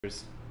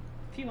If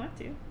you want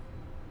to.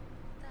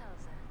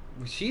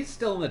 She's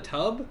still in the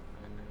tub,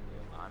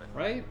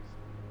 right?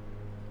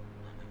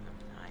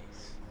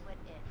 Nice.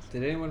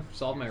 Did anyone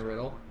solve my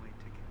riddle?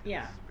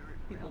 Yeah,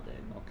 people did.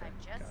 Okay, I've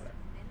just got it.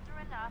 been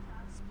through enough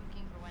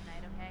spooking for one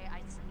night, okay? I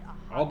see a hot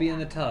I'll be in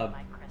the apple tub.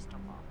 my crystal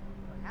ball.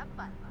 Have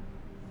fun.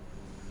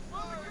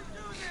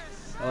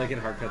 I like it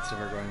hard cuts to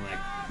her going like,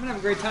 I'm gonna have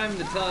a great time in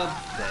the tub.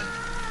 Then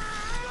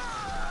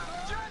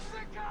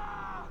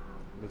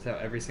that's how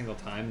every single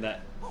time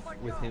that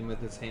with him with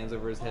his hands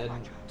over his head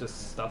and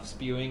just stuff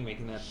spewing,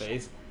 making that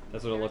face,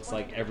 that's what it looks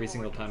like every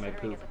single time I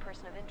poop. As a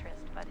person of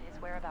interest, but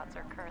his whereabouts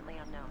are currently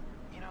unknown.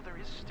 You know, there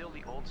is still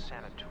the old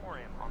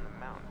sanatorium on the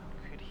mountain.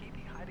 Could he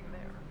be hiding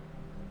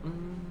there?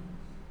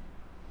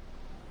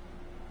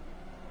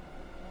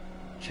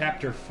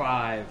 Chapter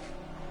 5.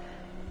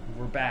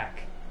 We're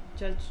back.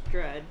 Judge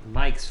Dredd.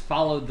 Mike's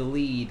followed the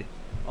lead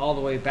all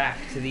the way back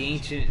to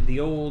the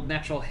old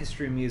Natural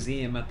History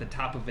Museum at the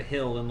top of a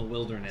hill in the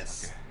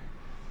wilderness.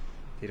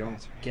 They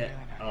don't get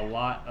a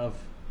lot of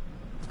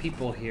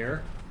people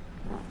here,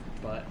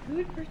 but Who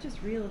would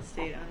purchase real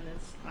estate on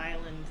this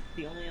island?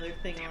 The only other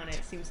thing on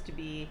it seems to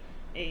be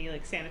a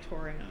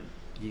sanatorium.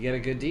 you get a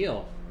good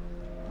deal.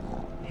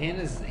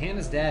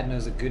 Hannah's dad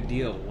knows a good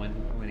deal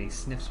when he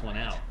sniffs one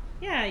out.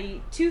 Yeah,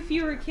 2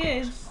 fewer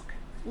kids,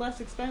 less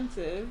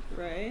expensive,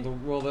 right? The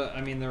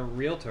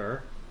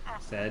realtor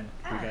said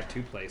we got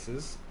 2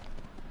 places.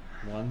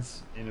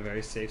 One's in a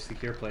very safe,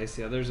 secure place.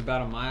 The other's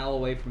about a mile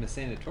away from a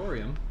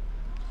sanatorium.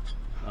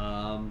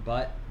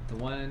 But the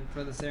one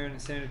for the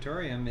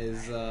sanatorium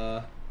is, it's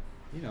about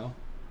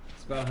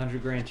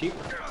 $100,000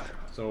 cheaper.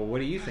 So what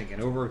are you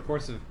thinking? Over a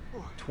course of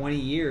 20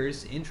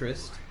 years,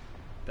 interest,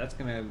 that's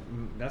gonna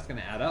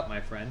add up,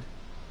 my friend.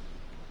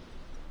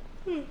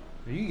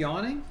 Are you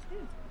yawning? Yeah.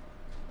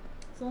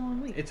 It's a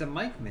long week. It's a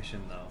Mike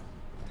mission, though.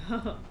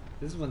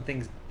 This is when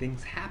things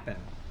happen.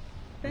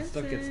 When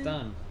stuff gets Benson.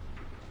 done.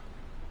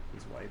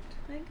 He's wiped.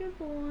 Hey, good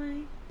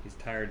boy. He's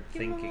tired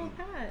Give him a thinking.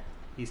 little pat.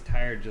 He's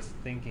tired just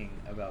thinking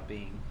about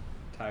being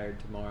tired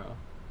tomorrow.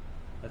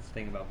 That's the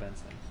thing about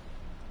Benson.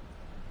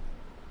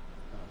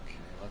 Okay,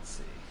 let's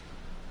see.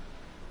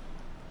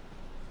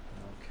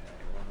 Okay,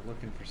 we're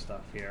looking for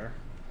stuff here.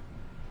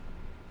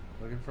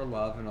 Looking for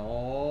love in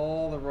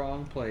all the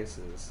wrong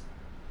places.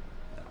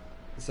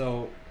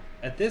 So,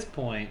 at this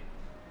point,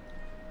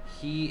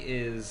 he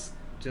is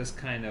just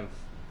kind of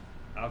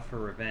out for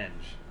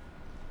revenge.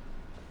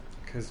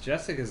 Because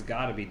Jessica's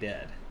gotta be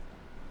dead.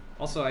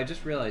 Also, I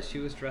just realized she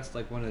was dressed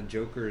like one of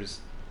Joker's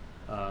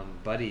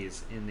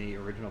buddies in the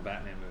original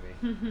Batman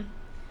movie.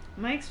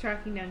 Mike's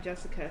tracking down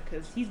Jessica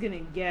because he's going to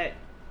get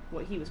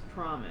what he was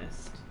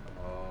promised.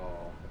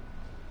 Oh.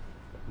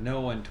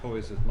 No one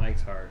toys with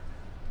Mike's heart.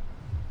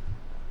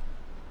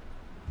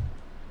 I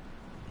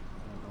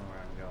don't know where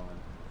I'm going.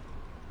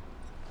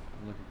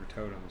 I'm looking for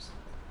totems.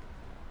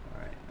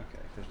 Alright,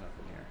 okay, there's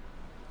nothing here.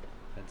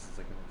 Benson's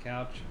looking at the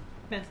couch.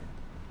 Benson.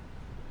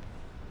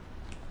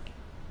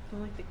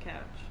 Don't like the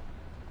couch.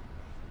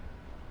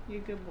 You're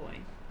a good boy.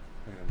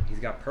 Look at him. He's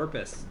got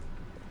purpose.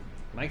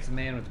 Mike's a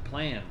man with a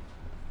plan.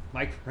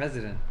 Mike for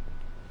president.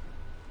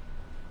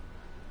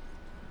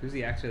 Who's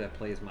the actor that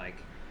plays Mike?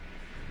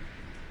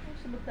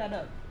 I should look that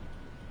up.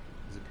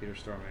 Is it Peter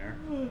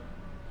Stormare?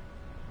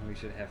 We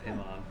should have him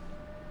on.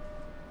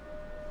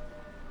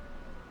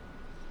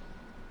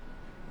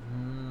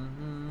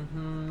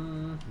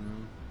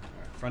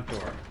 Alright, front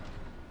door.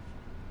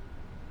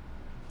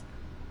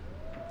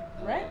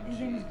 Brett? Oh, His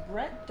name's geez.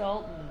 Brett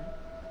Dalton.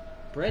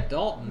 Brett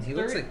Dalton. He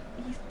looks like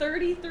He's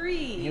 33.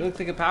 he looks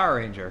like a Power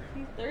Ranger.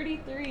 He's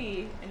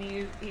 33, and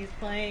he's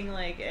playing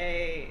like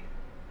a,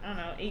 I don't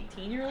know,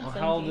 18-year-old, 17-year-old.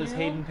 How old is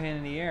Hayden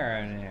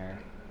Panettiere in there?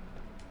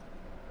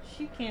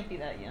 She can't be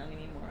that young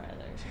anymore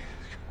either.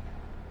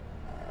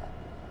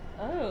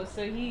 Oh,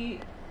 so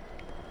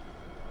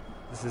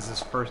This is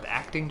his first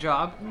acting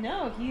job?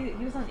 no, he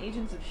was on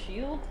Agents of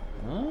S.H.I.E.L.D.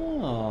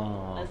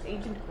 Oh. as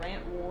Agent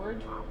Grant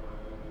Ward.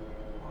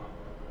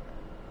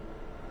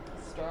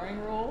 Starring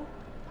role.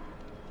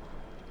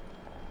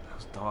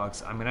 Those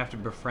dogs. I'm gonna have to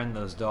befriend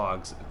those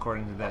dogs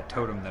according to that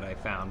totem that I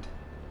found.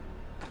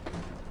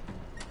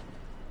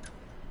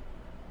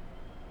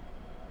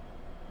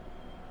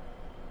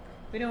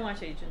 We don't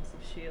watch Agents of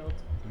S.H.I.E.L.D.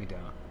 We don't.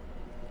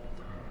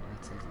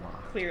 That's a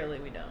lot. Clearly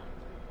we don't.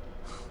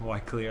 Why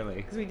clearly?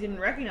 Because we didn't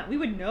recognize. We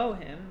would know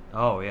him.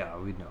 Oh yeah,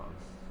 we'd know him.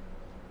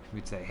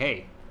 We'd say,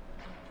 hey,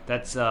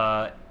 that's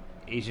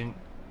Agent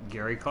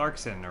Gary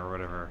Clarkson or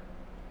whatever.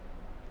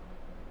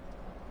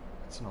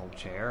 It's an old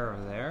chair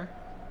over there.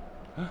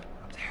 Up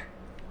there.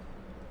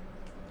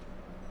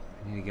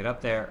 I need to get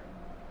up there.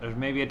 There's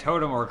maybe a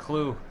totem or a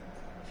clue.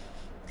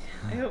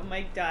 I hope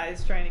Mike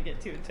dies trying to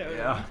get to a totem.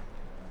 Yeah.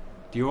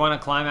 Do you want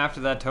to climb after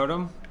that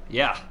totem?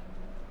 Yeah.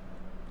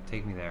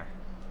 Take me there.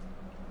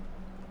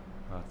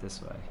 About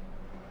this way.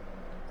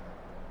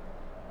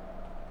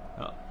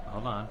 Oh,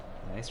 hold on.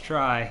 Nice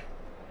try.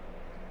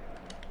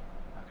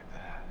 Look at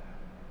that.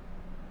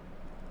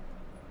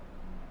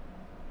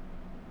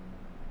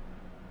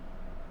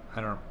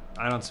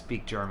 I don't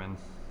speak German.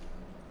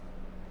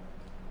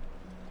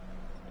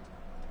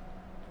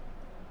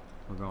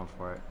 We're going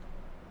for it.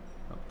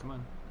 Oh, come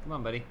on. Come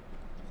on, buddy.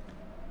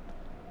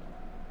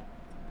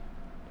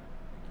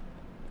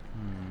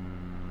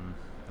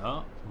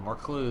 Oh, more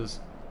clues.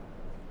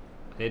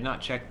 I did not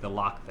check the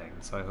lock thing,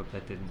 so I hope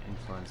that didn't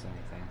influence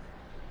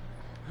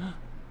anything.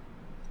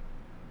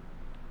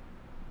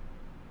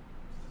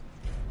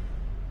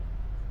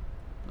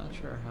 Not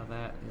sure how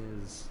that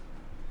is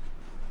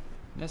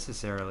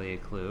necessarily a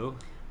clue.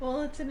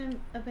 Well, it's an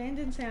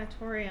abandoned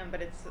sanatorium,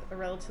 but it's a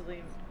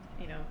relatively,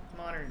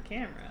 modern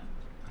camera.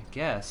 I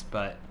guess,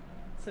 but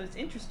So it's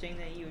interesting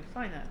that you would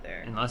find that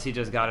there. unless he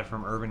just got it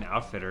from Urban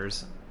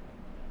Outfitters.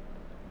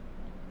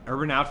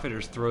 Urban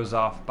Outfitters throws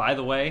off, by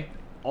the way,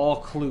 all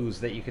clues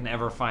that you can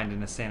ever find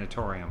in a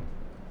sanatorium.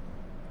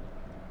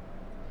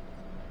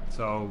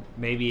 So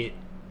maybe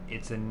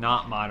it's a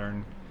not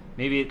modern.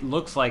 Maybe it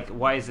looks like,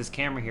 why is this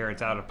camera here?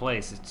 It's out of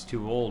place. It's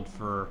too old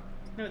for.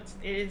 No, it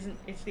isn't.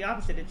 It's the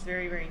opposite. It's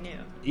very, very new.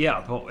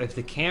 Yeah, but if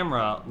the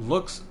camera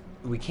looks,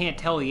 we can't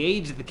tell the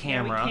age of the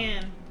camera. Yeah, we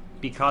can.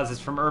 Because it's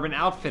from Urban It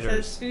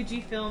Outfitters. says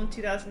Fujifilm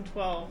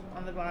 2012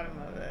 on the bottom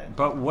of it.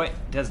 But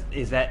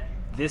is that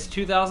this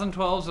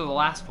 2012's or the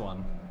last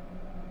one?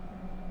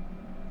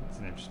 That's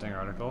an interesting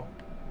article.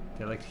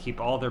 They like to keep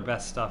all their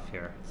best stuff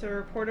here. So a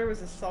reporter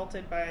was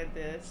assaulted by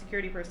the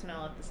security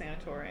personnel at the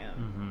sanatorium.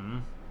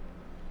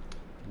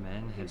 Mm-hmm.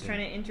 Men He was trying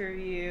to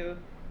interview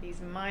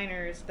these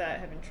miners that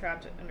had been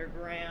trapped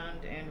underground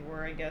and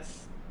were, I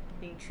guess,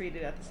 being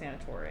treated at the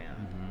sanatorium.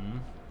 Mm-hmm.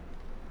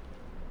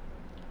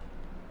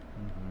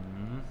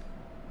 Mm-hmm.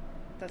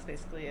 That's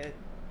basically it.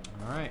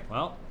 All right.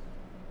 Well,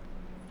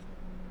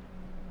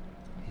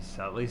 he's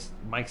at least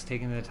Mike's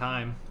taking the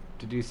time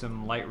to do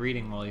some light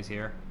reading while he's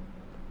here.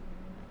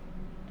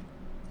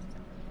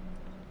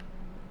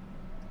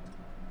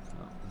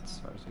 Well, that's as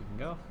far as we can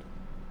go.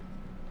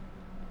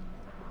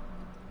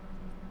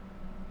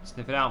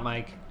 Sniff it out,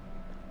 Mike.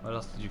 What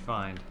else did you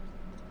find?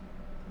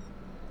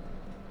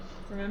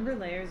 Remember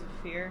Layers of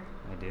Fear?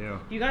 I do.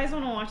 You guys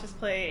want to watch us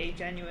play a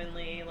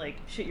genuinely,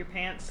 shit your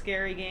pants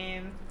scary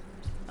game?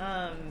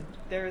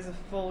 There is a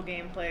full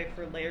gameplay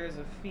for Layers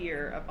of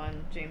Fear up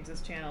on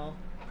James's channel.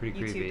 Pretty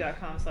creepy.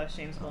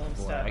 YouTube.com/James Oh, Willems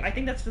boy. stuff. I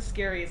think that's the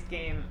scariest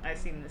game I've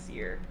seen this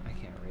year. I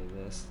can't read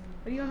this.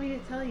 What do you want me to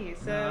tell you?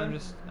 So No,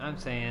 I'm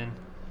saying.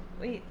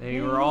 wait, They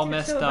no, were you all need to-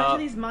 messed so a bunch up. of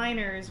these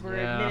miners were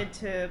Yeah. admitted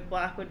to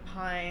Blackwood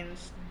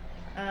Pines.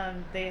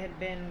 They had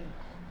been,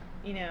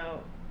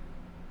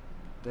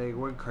 They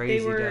went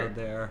crazy were- down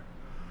there.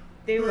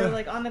 they were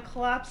on the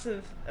collapse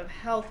of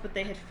health, but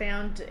they had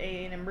found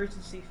an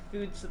emergency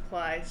food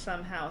supply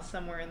somehow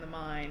somewhere in the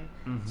mine.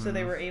 So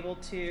they were able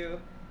to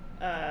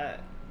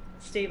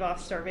stave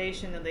off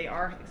starvation, and they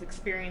are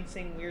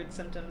experiencing weird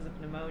symptoms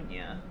of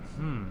pneumonia.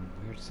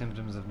 Weird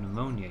symptoms of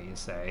pneumonia, you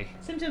say?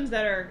 Symptoms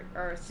that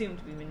are assumed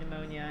to be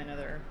pneumonia and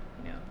other,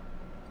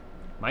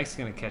 Mike's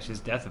gonna catch his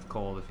death of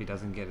cold if he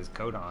doesn't get his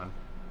coat on.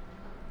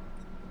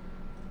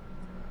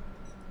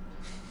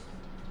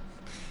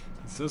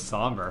 It's so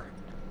somber.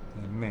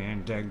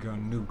 Man,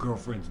 daggone new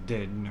girlfriend's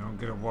dead. Now I'm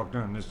gonna walk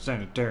down this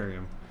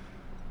sanitarium.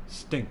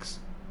 Stinks.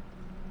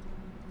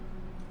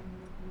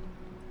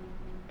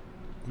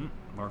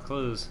 More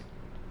clues.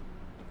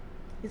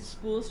 Is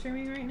school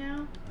streaming right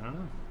now? I don't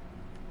know.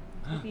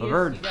 If he A is,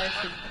 bird. You guys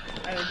should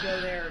either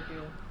go there or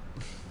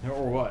do.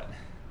 Or what?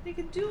 They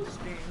could dual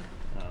stream,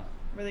 Oh.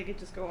 or they could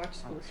just go watch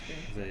school stream.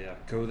 They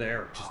go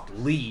there, just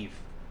leave.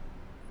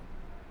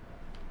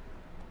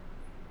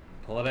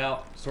 Pull it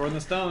out. Sword in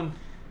the stone.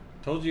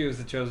 Told you it was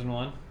the chosen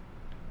one.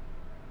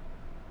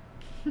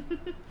 I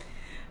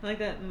like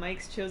that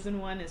Mike's chosen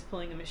one is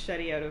pulling a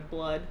machete out of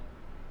blood.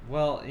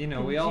 Well,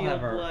 we all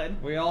have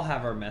Congealed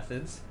blood. our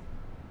methods.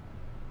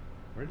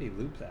 Where did he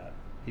loop that?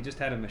 He just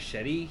had a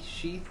machete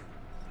sheath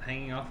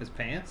hanging off his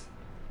pants?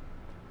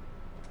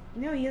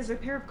 No, he has a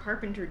pair of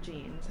carpenter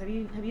jeans. Have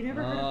you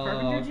never heard of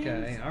carpenter jeans?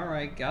 Okay. All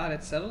right. Got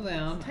it. Settle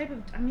down. Type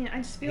of. I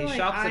just feel He like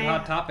shops I at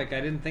Hot Topic.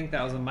 I didn't think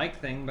that was a Mike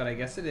thing, but I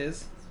guess it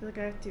is. feel like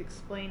I have to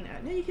explain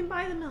that. No, you can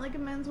buy them at a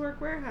men's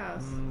work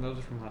warehouse. Those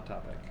are from Hot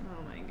Topic.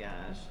 Oh my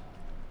gosh.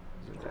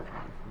 Those are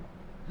definitely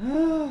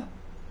from...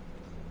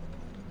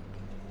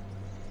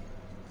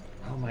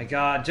 Oh my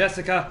God,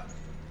 Jessica!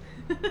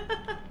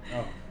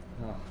 Oh.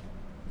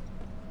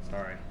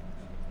 Sorry.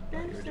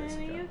 Thought you were Benson, are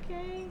Jessica. you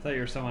okay? Thought you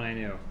were someone I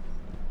knew.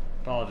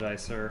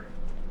 Apologize, sir.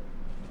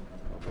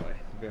 Oh boy,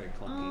 very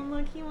Oh, clunky.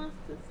 look, he wants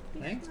to be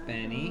Thanks, snuggled.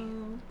 Benny.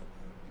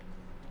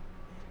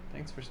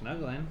 Thanks for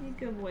snuggling. You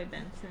good boy,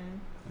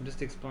 Benson. I'm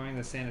just exploring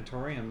the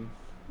sanatorium.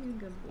 You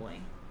good boy.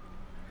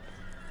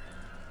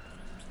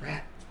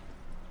 Rat.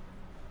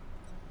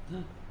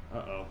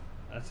 Uh-oh.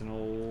 That's an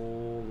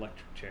old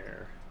electric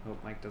chair.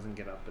 Hope Mike doesn't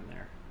get up in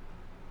there.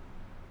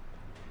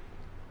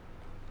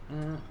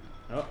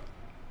 Oh.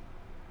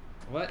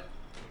 What?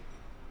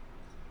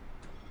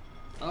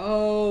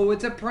 Oh,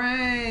 it's a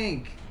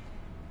prank!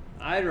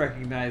 I'd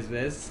recognize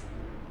this.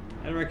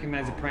 I'd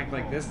recognize a prank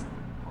like this.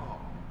 Whoa.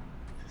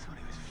 Is this what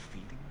he was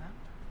feeding them?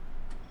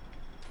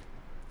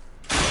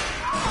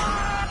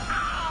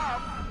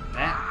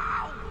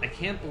 That, I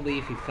can't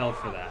believe he fell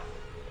for that.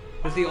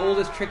 That's the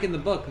oldest trick in the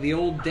book. The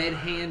old dead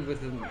hand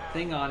with a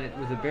thing on it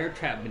with a bear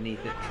trap beneath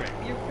it trick.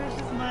 Your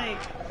precious Mike.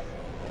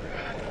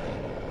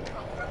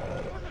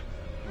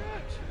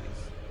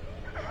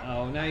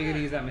 Oh, now you're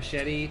gonna use that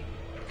machete to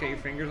cut your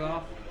fingers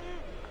off?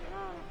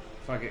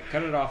 Fuck it,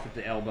 cut it off at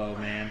the elbow,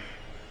 man.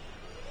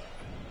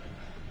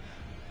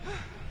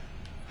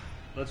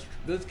 Let's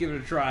give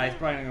it a try. It's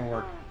probably not gonna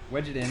work.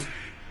 Wedge it in.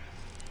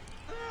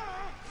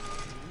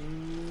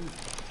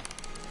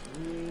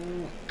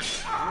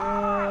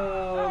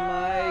 Oh,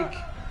 Mike.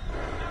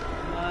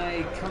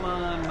 Mike, come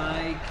on,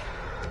 Mike.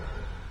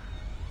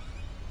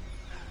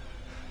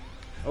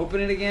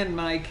 Open it again,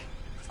 Mike.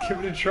 Let's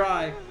give it a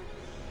try.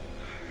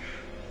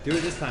 Do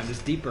it this time,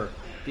 just deeper.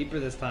 Deeper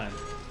this time.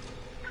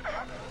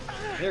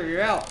 There,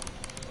 you're out.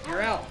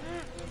 You're out.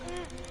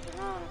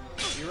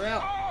 You're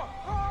out.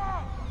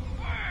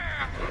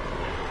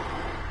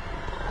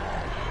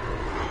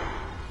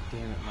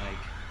 Damn it, Mike.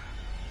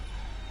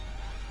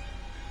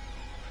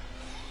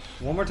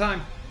 One more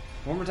time.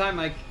 One more time,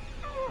 Mike.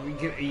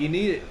 You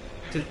need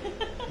it.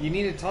 You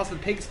need to toss the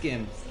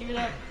pigskin. Give it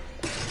up.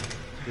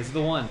 This is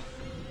the one.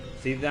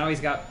 See, now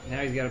he's got a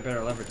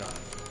better leverage on it.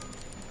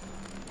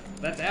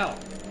 That's out.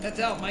 That's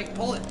out, Mike.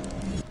 Pull it.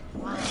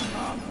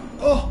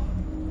 Oh!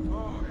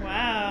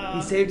 Wow.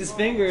 He saved his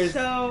fingers.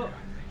 So,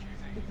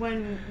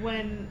 when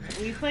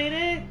we played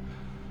it,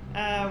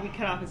 we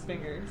cut off his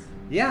fingers.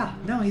 Yeah.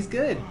 No, he's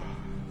good.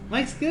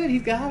 Mike's good.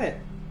 He's got it.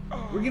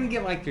 We're gonna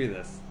get Mike through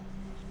this.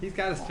 He's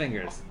got his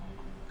fingers.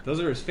 Those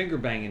are his finger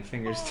banging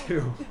fingers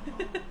too.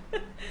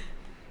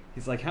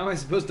 He's like, how am I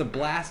supposed to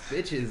blast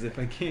bitches if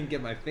I can't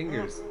get my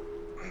fingers?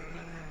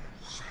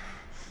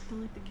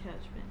 Don't like the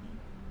catch, Benny.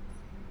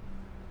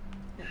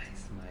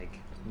 Nice, Mike.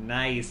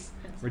 Nice.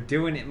 We're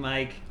doing it,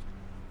 Mike.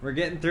 We're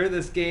getting through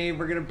this game.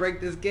 We're gonna break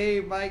this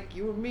game, Mike.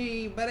 You and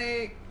me,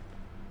 buddy.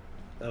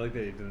 I like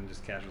that he then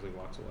just casually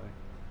walks away.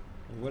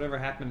 Whatever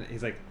happened,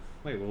 he's like,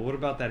 wait, well, what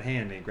about that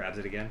hand? And he grabs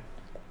it again.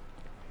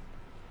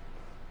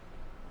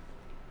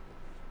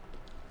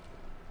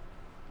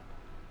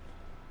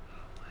 Oh,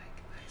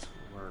 Mike, nice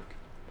work.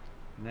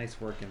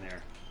 Nice work in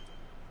there.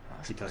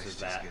 He touches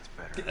that.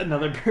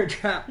 Another bear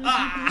trap.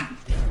 Ah!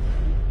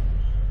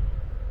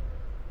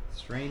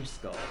 Strange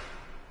skull.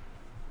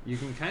 You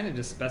can kind of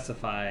just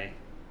specify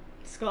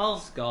Skull.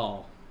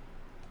 skull.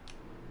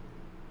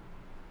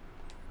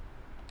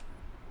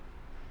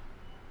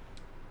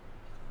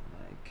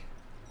 Mike.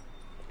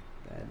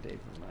 Bad day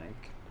for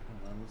Mike.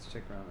 Hold on, let's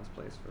check around this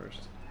place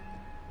first.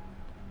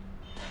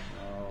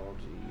 Oh,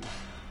 jeez.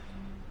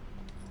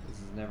 This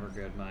is never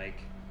good,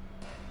 Mike.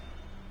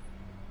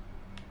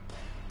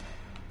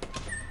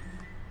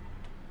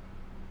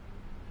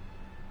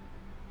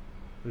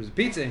 There's a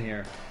pizza in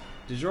here.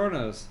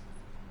 DiGiorno's.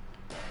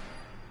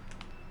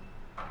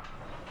 I'm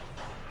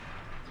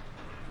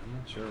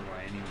not sure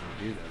why anyone would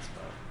do this,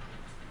 but...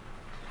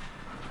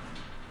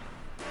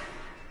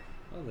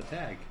 Oh, the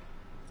tag.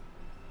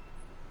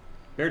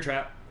 Bear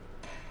trap.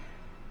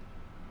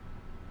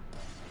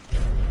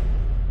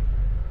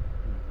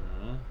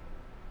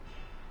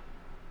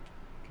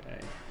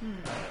 Okay.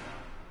 Let's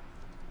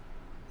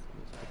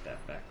put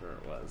that back where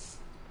it was.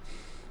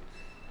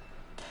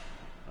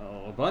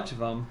 Oh, a bunch of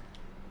them.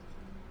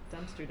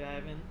 Dumpster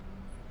diving.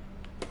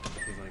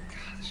 He's like,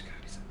 God, there's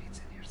gotta be some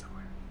pizza in here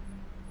somewhere.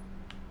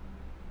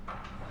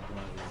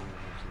 One of these is gonna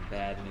have some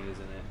bad news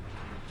in it.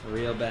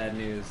 Real bad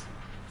news.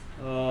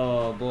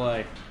 Oh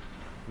boy.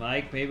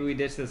 Mike, maybe we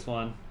ditch this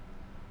one.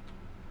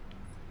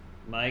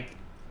 Mike,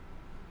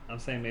 I'm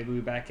saying maybe we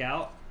back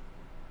out.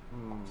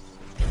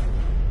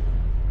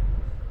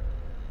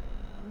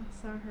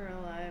 Saw her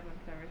alive on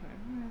cover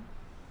time.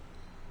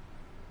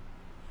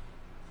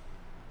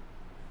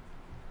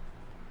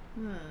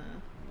 Oh,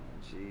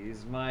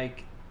 jeez,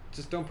 Mike,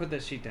 just don't put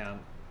that sheet down.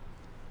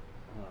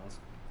 Oh, let's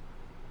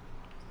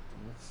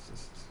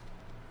just...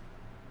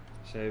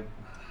 Should I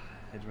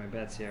hedge my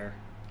bets here?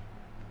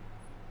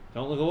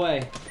 Don't look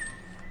away.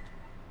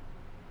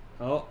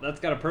 Oh,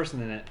 that's got a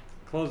person in it.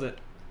 Close it.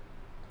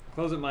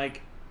 Close it,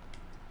 Mike.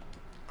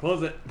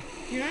 Close it.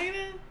 You're not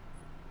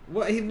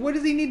gonna... What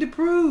does he need to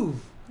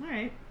prove?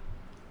 Alright.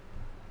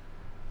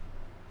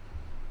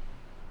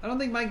 I don't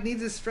think Mike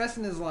needs his stress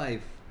in his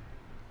life.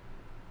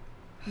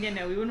 Yeah,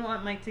 no, we wouldn't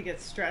want Mike to get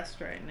stressed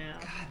right now.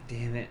 God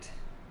damn it.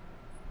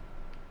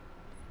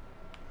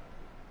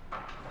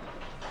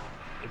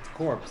 It's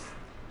corpse.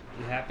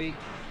 You happy?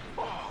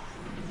 Oh,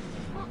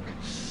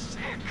 fucking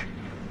sick.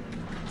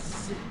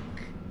 Sick.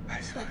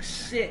 I feel Like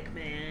sick. sick,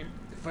 man.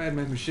 If I had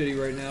my machete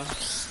right now.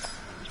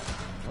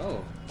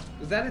 Oh.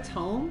 Was that its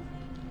home?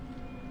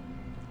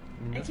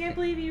 I can't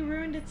believe you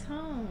ruined its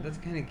home. That's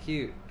kind of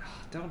cute.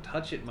 Oh, don't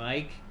touch it,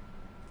 Mike.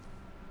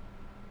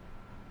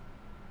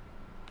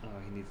 Oh,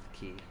 he needs the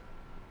key.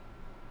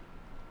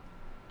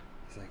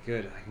 He's like,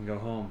 good, I can go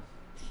home.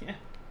 Yeah.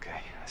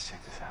 Okay, let's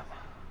check this out.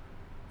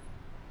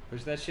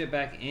 Push that shit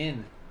back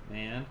in,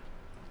 man.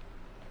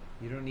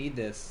 You don't need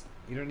this.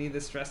 You don't need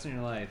this stress in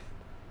your life.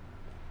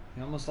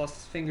 He almost lost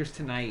his fingers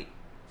tonight.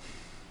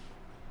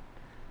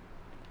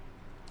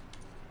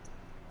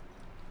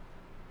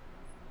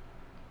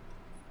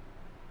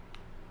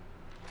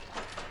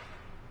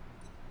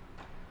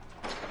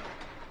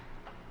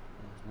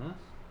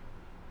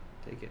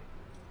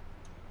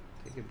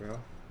 Take it, bro.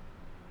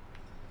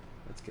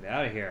 Let's get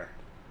out of here.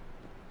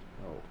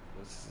 Oh,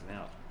 this isn't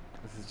out.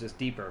 This is just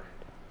deeper.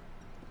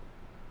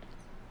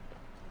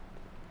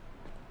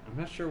 I'm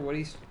not sure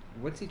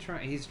what's he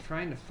trying. He's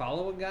trying to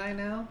follow a guy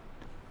now.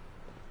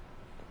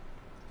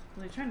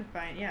 Well, they're trying to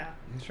find, yeah.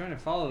 He's trying to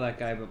follow that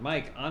guy, but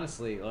Mike,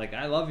 honestly, like,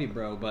 I love you,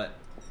 bro, but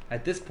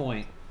at this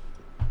point,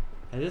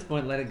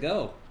 let it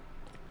go.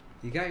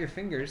 You got your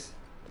fingers.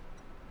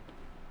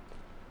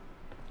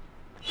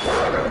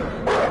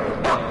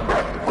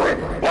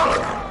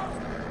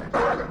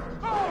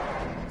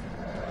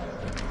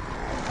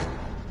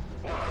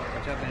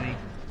 Watch out, Benny.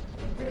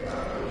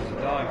 There's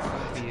a dog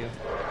coming for you.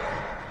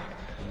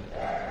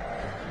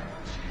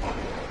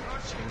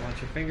 You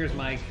want your fingers,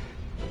 Mike.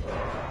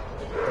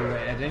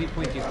 At any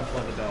point, you can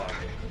pull the dog.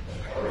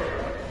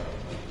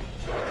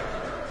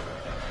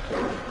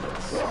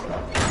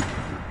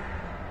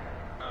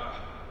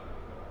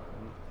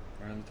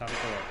 We're on the top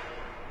floor.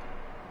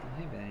 Oh,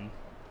 hey, Benny.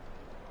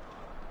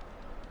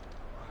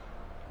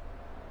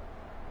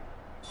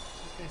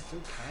 This guy's so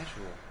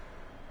casual.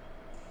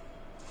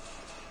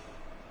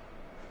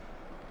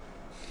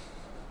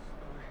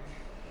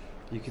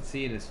 You can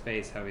see in his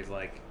face how he's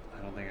like,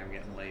 I don't think I'm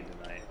getting laid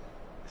tonight.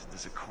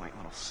 This is a quaint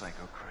little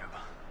psycho crib.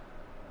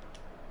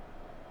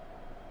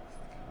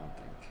 I don't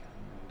think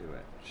I'm gonna do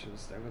it. She'll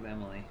stay with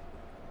Emily.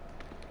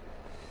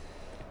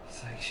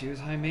 It's like she was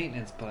high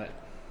maintenance, but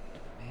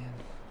man,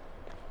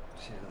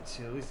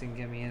 she at least didn't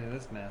get me into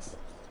this mess.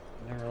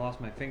 I never lost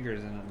my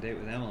fingers in a date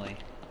with Emily.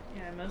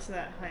 Yeah, most of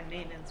that high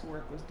maintenance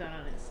work was done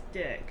on his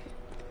dick.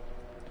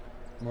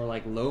 More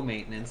like low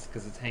maintenance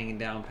because it's hanging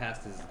down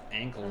past his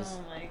ankles.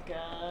 Oh my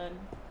god.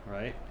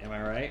 Right? Am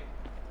I right?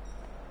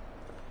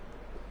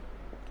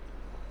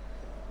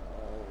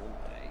 Oh,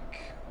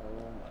 Mike.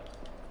 Oh,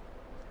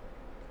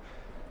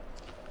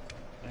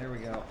 my. There we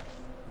go.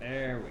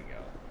 There we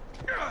go.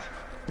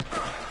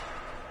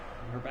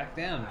 We're back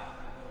down.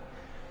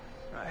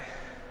 Right.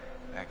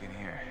 Back in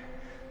here.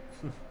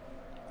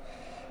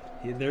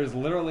 There's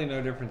literally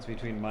no difference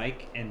between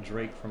Mike and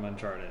Drake from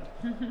Uncharted.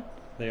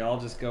 They all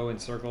just go in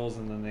circles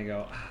and then they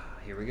go,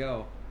 here we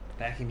go.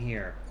 Back in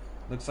here.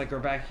 Looks like we're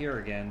back here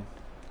again.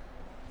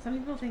 Some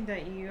people think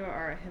that you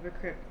are a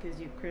hypocrite because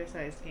you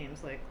criticize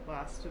games like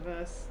Last of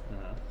Us,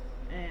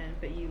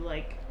 but you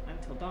like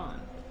Until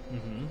Dawn.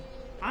 Mm-hmm.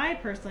 I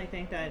personally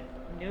think that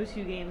no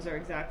two games are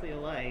exactly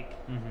alike.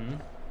 Mm-hmm.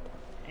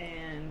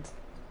 And,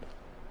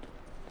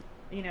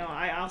 you know,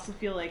 I also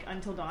feel like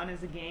Until Dawn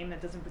is a game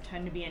that doesn't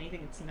pretend to be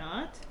anything it's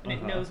not, and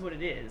it knows what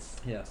it is.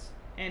 Yes.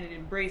 And it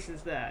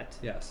embraces that.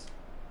 Yes.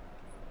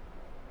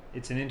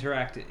 It's an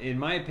interactive... In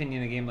my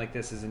opinion, a game like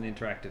this is an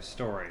interactive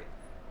story.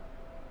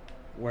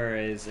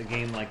 Whereas a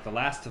game like The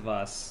Last of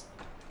Us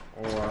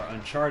or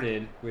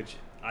Uncharted, which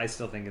I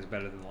still think is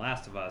better than The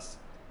Last of Us,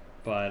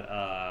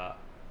 but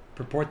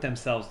purport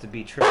themselves to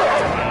be AAA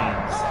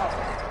games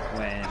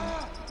when...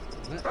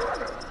 What?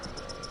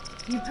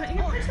 You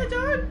punch the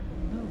dog?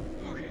 No.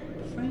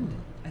 Friend.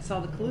 I saw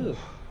the clue.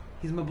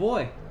 He's my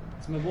boy.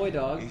 He's my boy,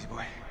 dog. Easy,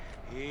 boy.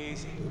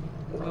 Easy.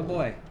 He's my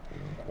boy.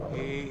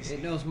 Easy.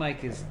 It knows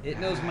Mike is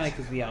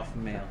the alpha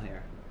male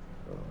here.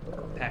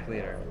 Pack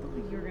leader. I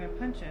think you were gonna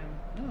punch him.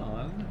 No,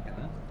 I'm not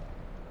gonna.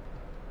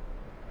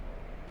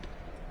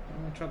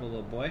 I'm in trouble,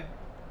 little boy.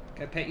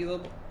 Can I pet you,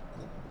 little boy?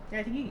 Yeah,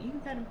 I think you can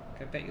pet him.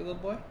 Can I pet you,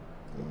 little boy?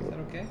 Is that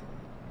okay?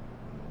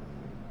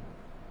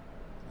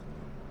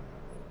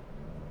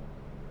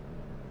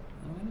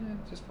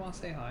 I just want to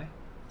say hi.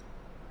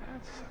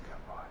 That's a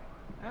good boy.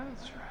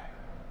 That's right.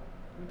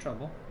 No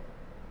trouble.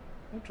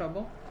 No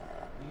trouble.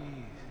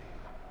 Easy.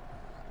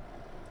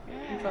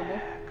 No trouble.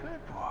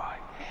 Good boy. I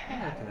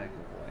look at that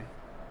good boy.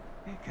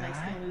 Good Mike's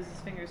guy. gonna lose his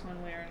fingers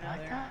one way or Like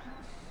another. that?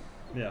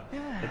 Yeah.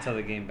 That's how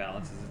the game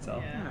balances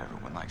itself. Yeah.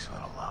 Everyone likes a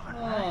little loving,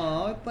 right?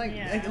 Oh, it's like,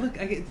 Yeah. look,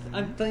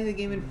 I'm playing the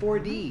game in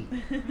 4D.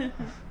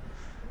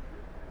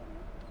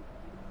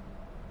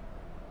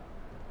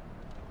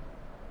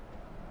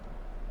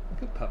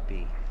 Good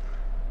puppy.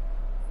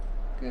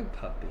 Good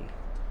puppy.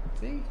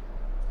 See?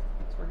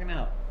 It's working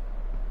out.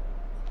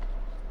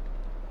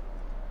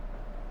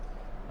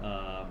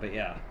 But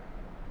yeah,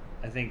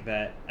 I think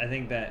that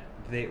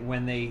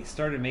when they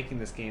started making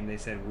this game, they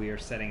said we are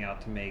setting out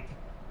to make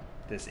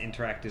this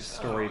interactive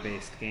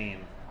story-based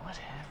game. What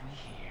have we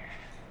here?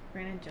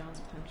 Brandon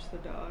Jones punched the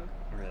dog.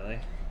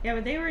 Really? Yeah,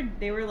 but they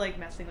were like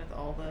messing with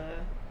all the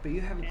But you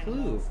have a clue.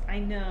 animals. I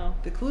know.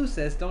 The clue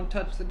says don't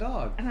touch the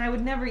dog. And I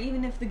would never,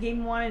 even if the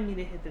game wanted me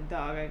to hit the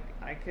dog,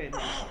 I couldn't.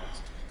 I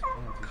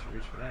don't know if you should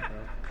reach for that,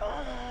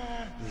 though.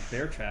 There's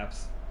bear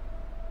traps.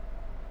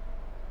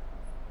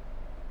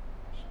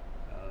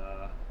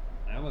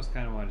 I almost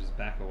kind of want to just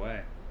back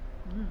away.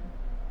 Mm.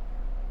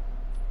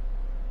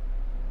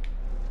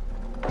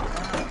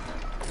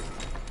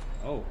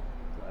 Oh,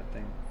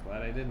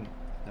 glad I didn't.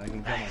 Now I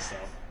can kill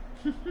myself.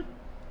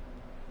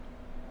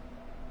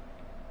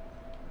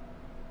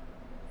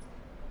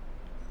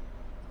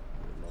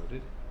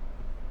 Reloaded.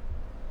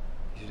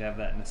 You should have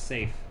that in a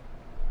safe.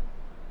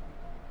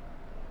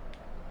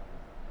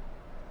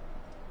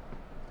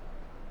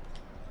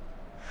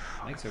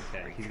 Mike's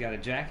okay. He's got a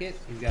jacket.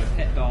 He's got a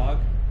pet dog.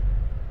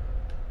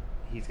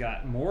 He's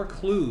got more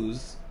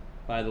clues,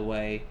 by the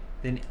way,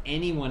 than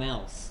anyone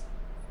else.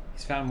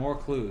 He's found more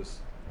clues.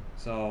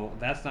 So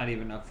that's not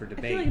even up for I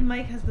debate. feel like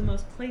Mike has the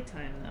most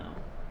playtime, though.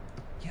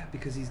 Yeah,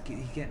 because he's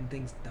getting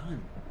things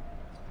done.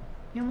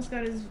 He almost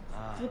got his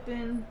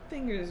flippin'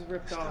 fingers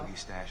ripped off. Stogie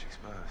stash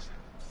exposed.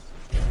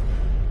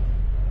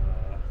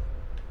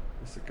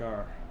 The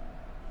cigar.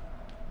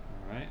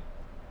 Alright.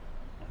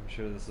 I'm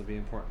sure this will be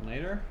important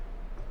later.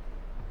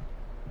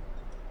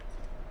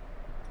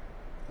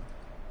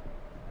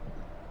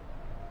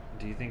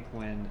 Do you think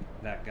when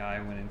that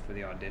guy went in for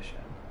the audition,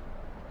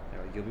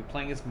 you'll be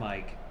playing as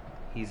Mike,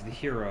 he's the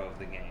hero of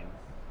the game.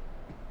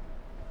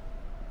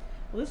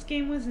 Well, this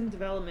game was in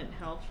development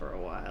hell for a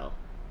while.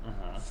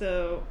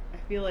 So I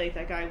feel like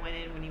that guy went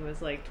in when he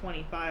was like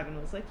 25 and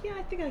was like, yeah,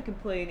 I think I can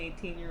play an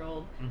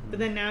 18-year-old. But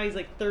then now he's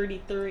like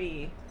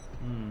 33.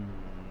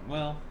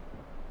 Well,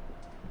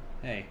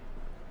 hey,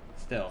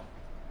 still,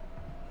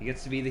 he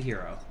gets to be the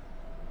hero.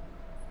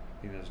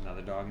 Think there's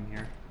another dog in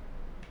here?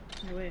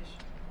 I wish.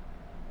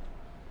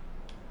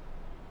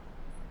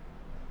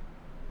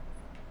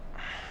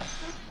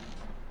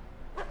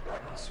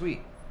 Oh,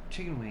 sweet.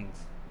 Chicken wings.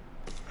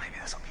 Maybe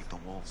this'll keep the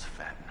wolves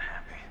fat and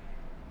happy.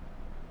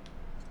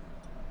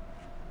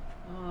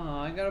 Oh,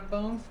 I got a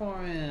bone for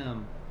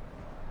him.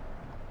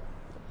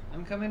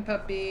 I'm coming,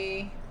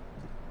 puppy.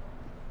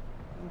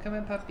 I'm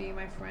coming, puppy,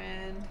 my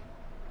friend.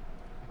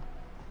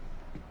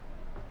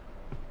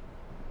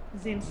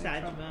 His name's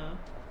Sajmo.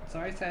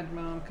 Sorry, Sajmo,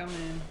 I'm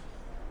coming.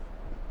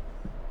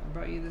 I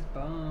brought you this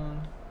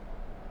bone.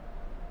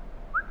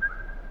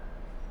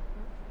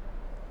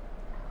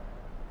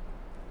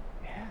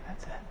 Yeah,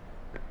 that's it.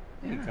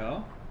 There you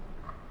go.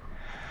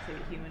 It's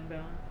like a human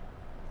bone.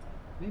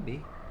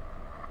 Maybe.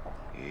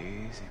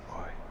 Easy,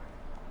 boy.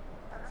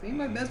 See,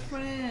 my best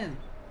friend.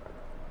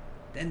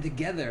 Then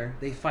together,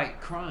 they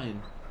fight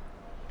crime.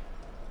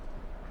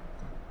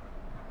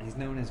 He's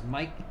known as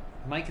Mike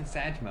and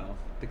Sajmo,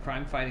 the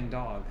crime-fighting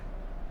dog.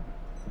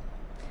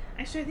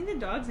 Actually, I think the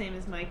dog's name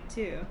is Mike,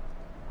 too.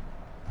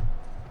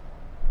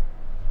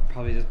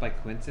 Probably just by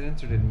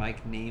coincidence, or did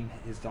Mike name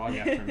his dog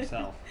after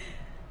himself?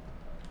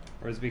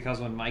 Or is it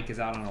because when Mike is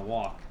out on a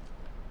walk?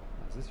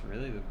 Is this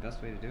really the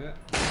best way to do it?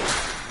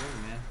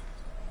 Really, man.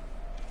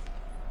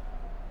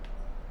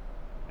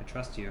 I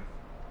trust you.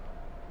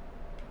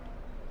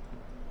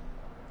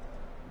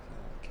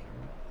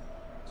 Camera?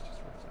 It's just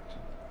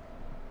reflection.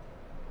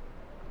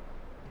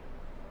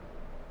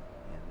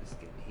 Man, this is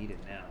getting heated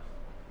now.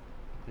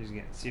 This is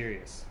getting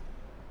serious.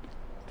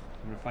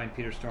 I'm gonna find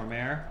Peter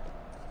Stormare.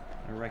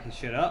 I'm gonna wreck his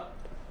shit up.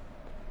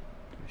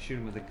 I'm gonna shoot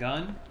him with a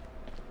gun.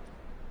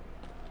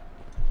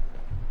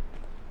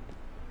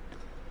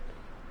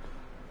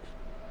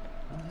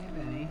 I don't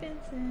have any.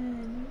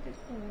 Vincent, good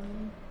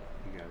one.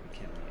 You gotta be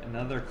kidding me.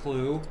 Another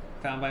clue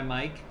found by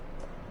Mike.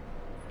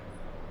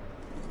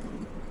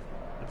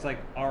 It's like,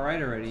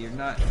 alright already, you're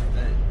not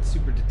a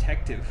super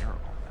detective.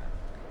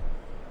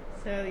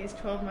 So these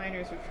 12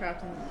 miners were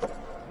trapped in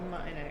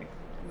a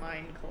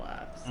mine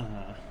collapse.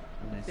 And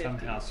they 50.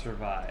 somehow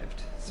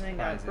survived. And then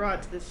got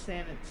brought to this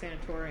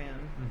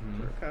sanatorium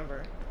to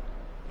recover.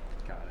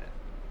 Got it.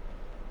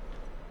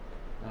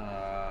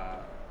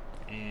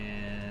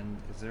 And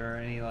is there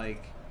any,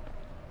 like,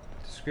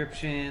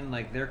 description?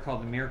 Like, they're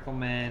called the Miracle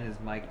Men. Is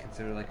Mike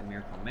considered, like, a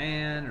miracle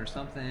man or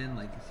something?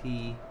 Like, is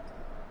he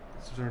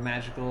some sort of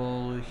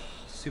magical,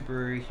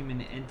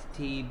 superhuman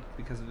entity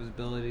because of his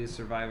ability to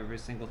survive every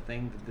single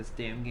thing that this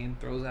damn game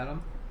throws at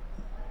him?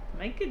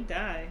 Mike could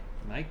die.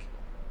 Mike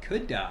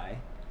could die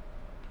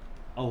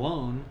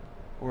alone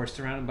or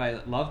surrounded by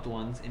loved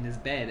ones in his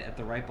bed at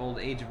the ripe old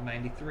age of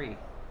 93.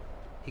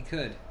 He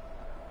could.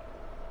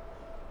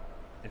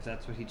 If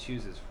that's what he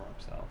chooses for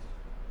himself.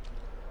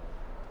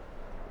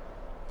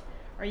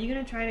 Are you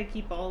going to try to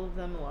keep all of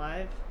them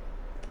alive?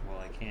 Well,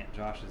 I can't.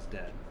 Josh is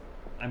dead.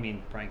 I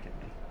mean, pranking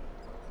me.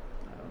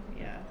 Oh,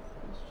 yeah.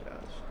 It's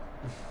Josh.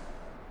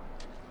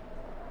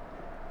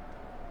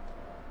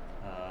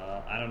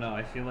 I don't know.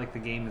 I feel like the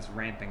game is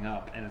ramping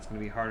up, and it's going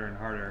to be harder and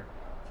harder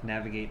to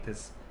navigate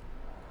this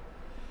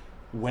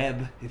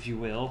web, if you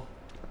will.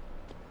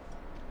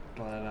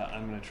 But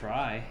I'm going to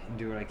try and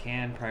do what I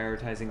can,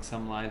 prioritizing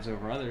some lives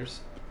over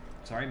others.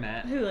 Sorry,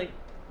 Matt. Who, like...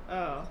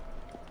 Oh.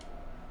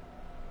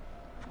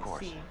 Of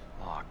course. See.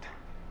 Locked.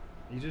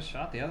 You just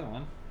shot the other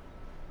one.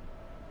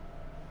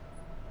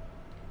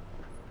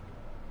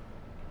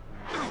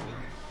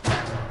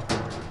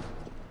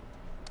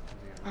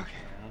 Okay.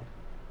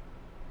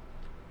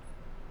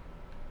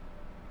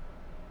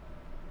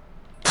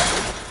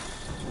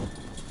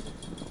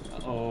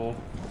 Uh-oh.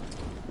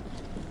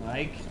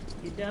 Mike,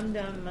 You dumb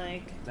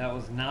Mike. that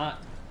was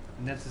not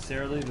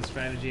necessarily the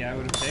strategy I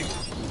would have picked.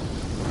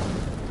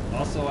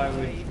 Also, I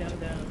Sorry, would you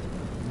dumb.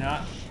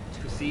 not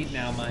proceed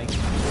now, Mike.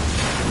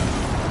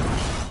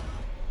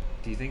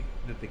 Do you think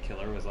that the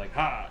killer was like,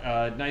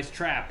 ha, nice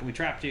trap, we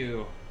trapped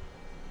you?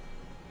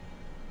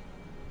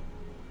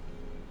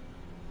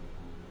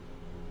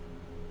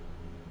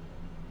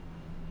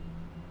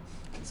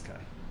 This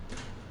guy.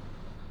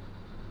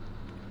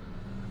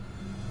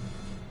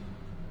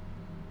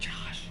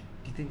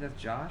 think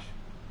that's Josh?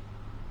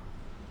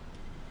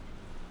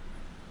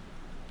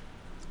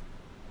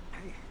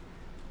 Hey,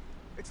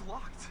 it's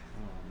locked.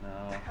 Oh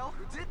The no. hell?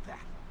 Who did that?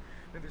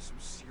 Man, there's some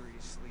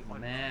seriously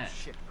Matt.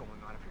 uncool shit going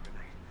on up here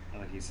tonight. I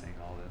like he's saying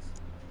all this.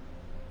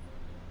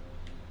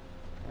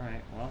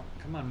 Alright, well,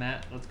 come on,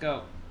 Matt. Let's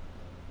go.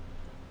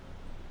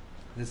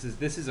 This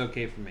is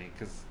okay for me,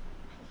 because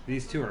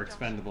these two are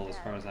expendable as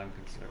far as I'm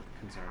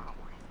concerned.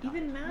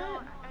 Even Matt? No,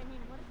 I mean,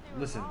 what if they were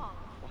Listen, wrong?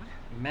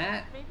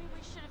 Matt, Maybe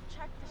we should have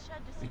checked the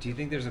shed to see. do you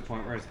think there's a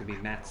point where it's going to be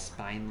Matt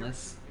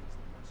spineless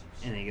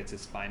and he gets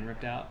his spine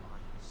ripped out?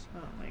 Oh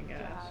my Yeah,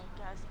 gosh. I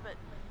guess, but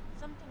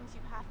some things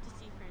you have to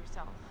see for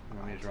yourself. You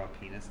want me to draw a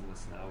penis in the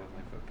snow with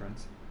my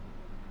footprints?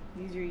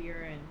 Use your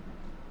urine.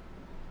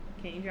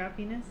 Can you draw a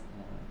penis?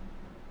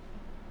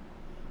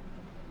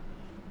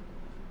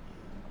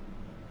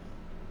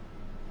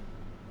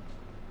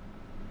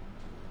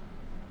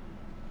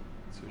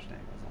 Switched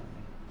angles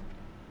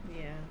on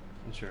me. Yeah.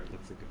 I'm sure it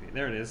looks like a penis.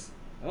 There it is.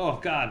 Oh,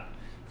 God.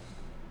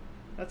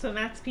 That's what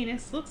Matt's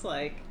penis looks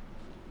like.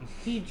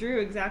 He drew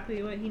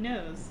exactly what he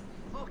knows.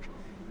 Look,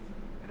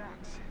 an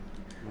axe.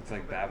 Looks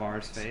like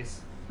Bavar's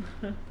face.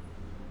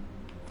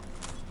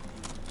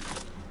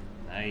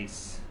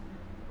 Nice.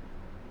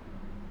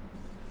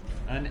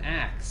 An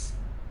axe.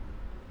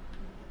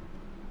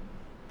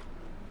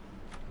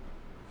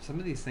 Some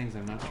of these things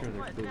I'm not sure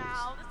they're What clues.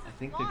 now? This I is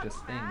think they're locked,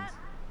 just things. Matt.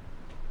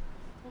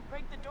 We'll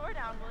break the door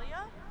down, will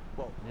ya?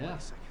 Whoa, Yeah. wait a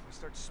sec. If we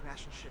start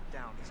smashing shit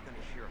down, he's gonna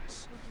hear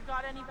us. Well, you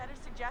got any better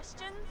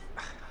suggestions?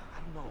 I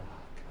don't know.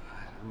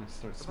 God, I'm gonna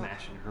start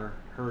smashing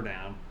her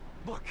down.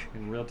 Look.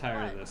 I'm real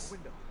tired of What? this.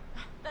 Window.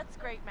 That's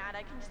great, Matt.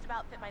 I can just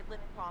about fit my lip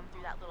balm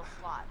through that little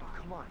slot. Oh,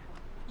 come on.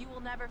 You will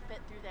never fit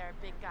through there,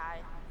 big guy.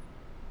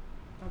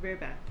 I'll be right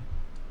back.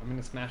 I'm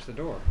gonna smash the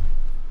door.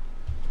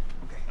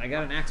 Okay. I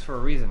got an axe for a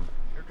reason.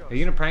 Here goes. Are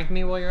you gonna prank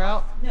me while you're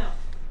out? No.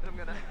 I'm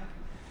gonna.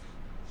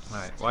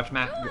 Alright, watch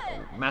Matt. Do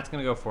it. Matt's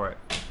gonna go for it.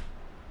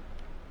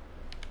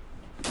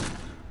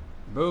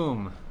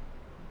 Boom.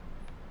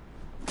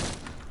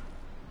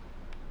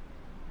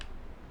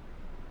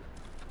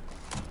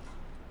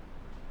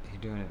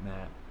 You're doing it,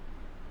 Matt.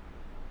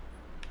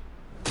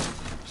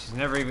 She's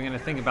never even gonna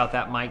think about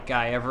that Mike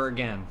guy ever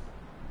again.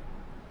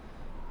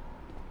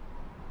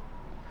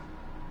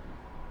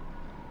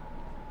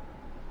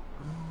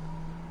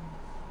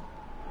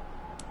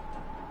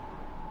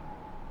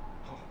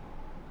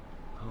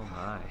 Oh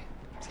my.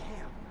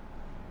 Damn.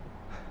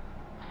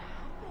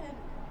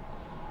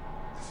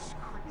 This is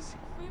crazy.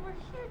 We were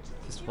here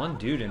just This one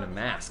dude in a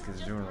mask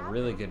is doing a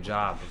really good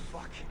job of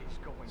Fuck is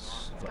going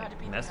on? Gotta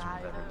be the messing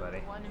guy, with everybody.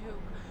 The one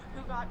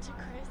who got to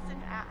Chris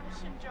and Ash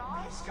and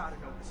Josh. He's gotta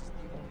know this is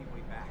the only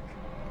way back.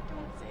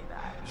 Don't say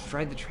that. Just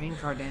ride the train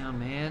car down,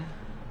 man.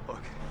 Look,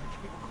 the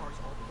cable car's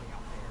all the way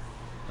out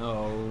there.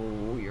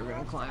 Oh, you're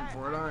gonna climb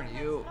for it, aren't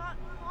you? It's not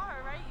far,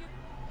 right? You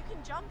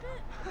can jump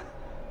it.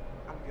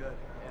 I'm good.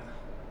 Yeah.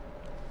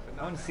 But I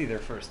not want to see their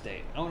first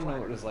date. I want to know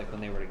what it was like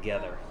when they were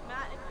together.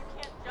 Matt, if you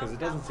can't jump, Because it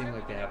doesn't seem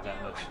like they have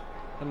that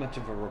much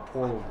of a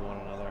rapport with one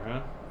another,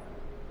 huh?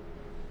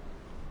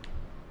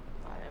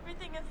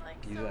 Everything is like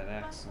Use so that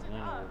axe. busted I don't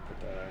know where up. to put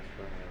that axe.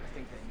 Put it in I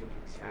think they knew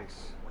exactly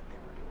Face. what they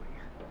were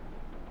doing.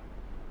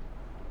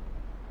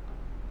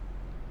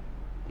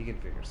 He can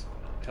figure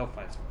something out. He'll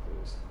find some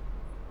clues.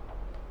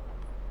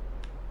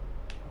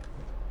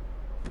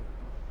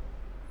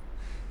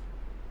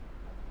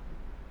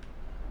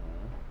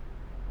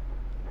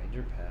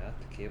 Ranger path,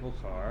 cable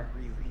car.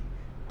 Really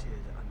did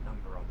a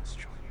number on this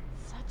joint.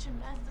 Such a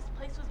mess. This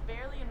place was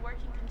barely in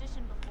working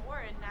condition before,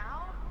 and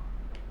now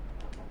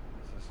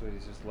Is this what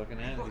he's just looking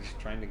at? Look. He's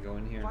trying to go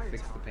in here Fire and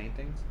fix the tower.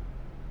 paintings?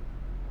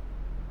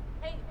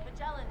 Hey,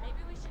 Magellan, maybe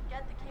we should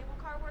get the cable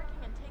car working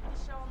and take the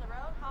show on the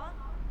road, huh?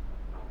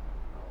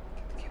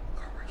 Get the cable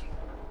car working.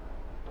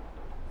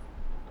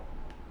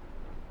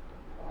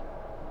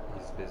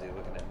 He's busy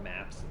looking at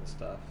maps and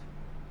stuff.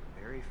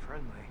 Very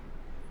friendly.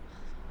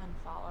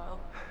 Unfollow.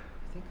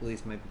 I think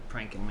Elise might be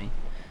pranking me.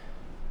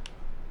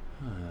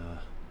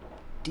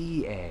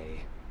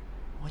 DA.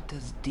 What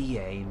does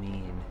DA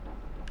mean?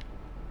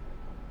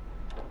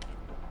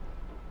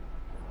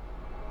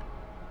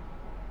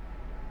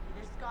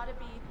 There's gotta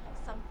be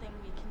something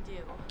we can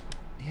do.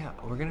 Yeah,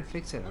 we're gonna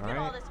fix it, Look at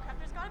all alright? this crap.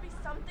 There's gotta be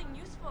something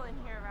useful in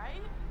here,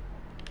 right?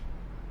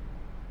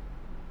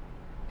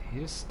 He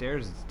just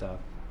stares at stuff.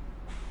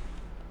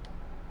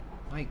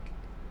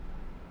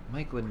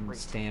 Mike wouldn't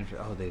stand for.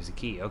 Oh, there's a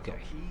key. No Okay.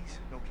 keys,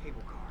 no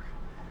cable car.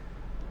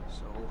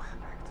 So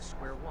back to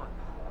square one.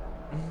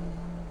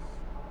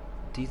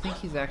 Do you think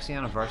he's actually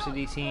on a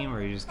varsity team,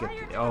 or he just get?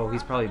 Prior to Oh, the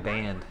he's rock probably on the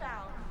road band, we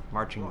found.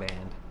 marching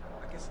band.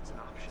 I guess it's an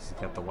option. He's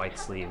got the white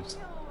sleeves.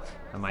 Or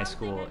At my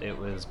something school, in it here.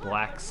 was Look,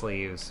 black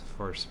sleeves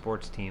for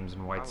sports teams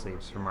and white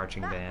sleeves for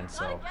marching Matt, band. we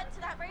So gotta get to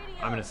that radio.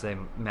 I'm gonna say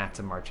Matt's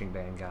a marching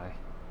band guy.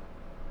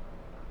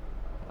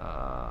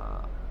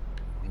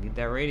 We need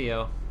that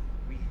radio.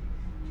 We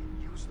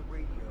can use the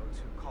radio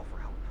to call for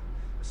help.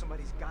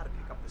 Somebody's got to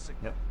pick up the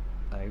signal.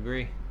 Yep, I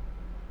agree.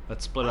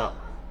 Let's split up.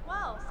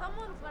 Well,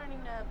 someone's learning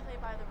to play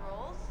by the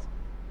rules.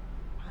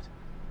 What?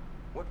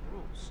 What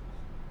rules?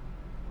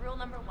 Rule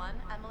number 1,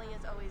 Emily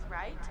is always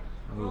right.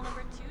 Rule Oof.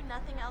 number 2,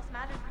 nothing else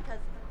matters because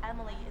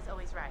Emily is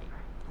always right.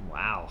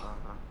 Wow.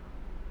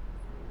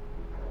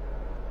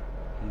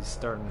 He's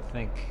starting to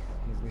think.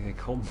 He's like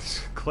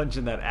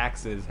clenching that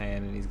axe in his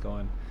hand, and he's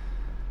going,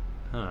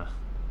 huh,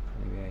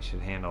 maybe I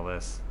should handle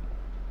this.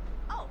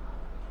 Oh,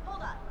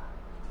 hold on.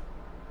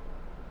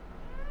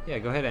 Yeah,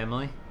 go ahead,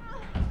 Emily.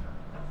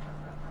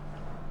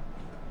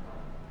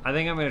 I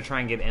think I'm going to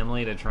try and get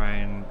Emily to try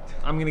and...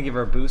 I'm going to give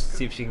her a boost,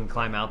 see if she can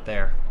climb out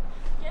there.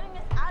 Getting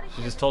us out of She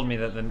here. just told me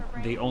that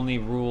the only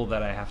rule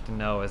that I have to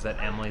know is that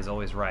Emily's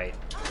always right.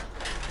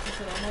 That's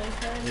what Emily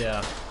said?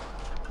 Yeah.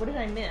 What did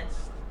I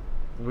miss?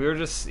 We were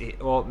just...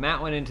 Well,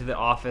 Matt went into the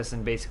office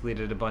and basically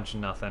did a bunch of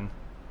nothing.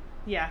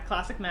 Yeah,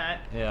 classic Matt.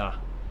 Yeah.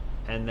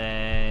 And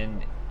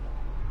then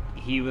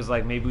he was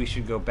like, maybe we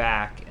should go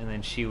back. And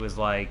then she was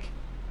like,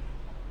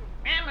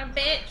 I'm a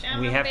bitch.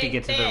 we have to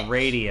get to the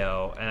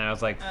radio. And I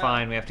was like, Oh.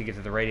 fine, we have to get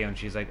to the radio. And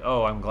she's like,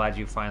 oh, I'm glad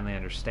you finally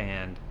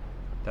understand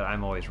that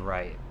I'm always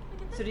right.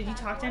 Look at this So did you bad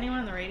talk to boy. anyone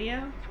on the radio?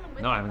 Coming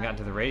with No, I me, haven't gotten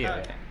to the radio Oh,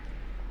 yet. okay.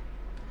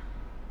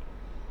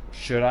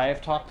 Should I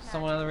have talked to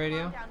someone on the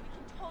radio? Calm down.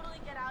 We can totally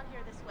get out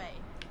here this way.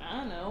 I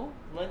don't know.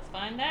 Let's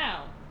find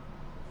out.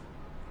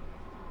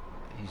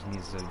 He just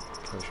needs to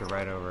push her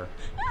right over.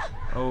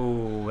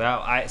 Oh,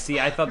 that, I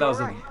thought that was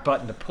a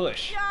button to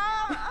push. Yeah.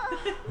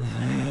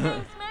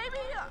 Thanks. Maybe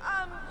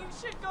you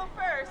should go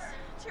first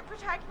to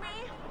protect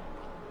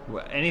me.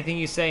 Anything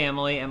you say,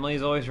 Emily.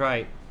 Emily's always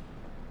right.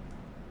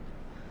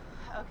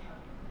 Okay.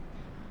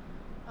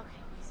 Okay,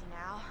 easy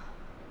now.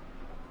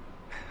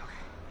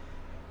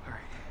 All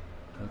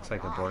right. Looks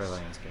like the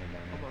Borderlands game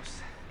down there.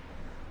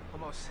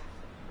 Almost.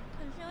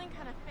 I'm feeling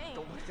kind of faint.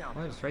 Don't look down.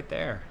 Oh, it's right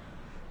there.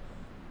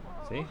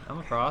 See? I'm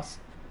across.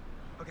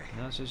 Okay.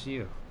 Now it's just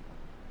you.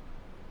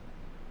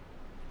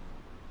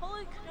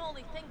 Holy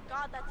cannoli! Thank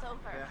God that's over.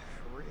 Yeah,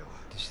 for real.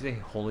 Did she say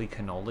holy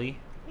cannoli?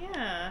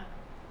 Yeah.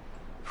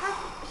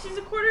 She's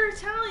a quarter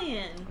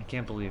Italian. I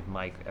can't believe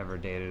Mike ever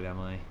dated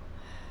Emily.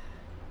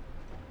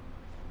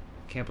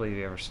 Can't believe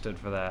he ever stood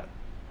for that.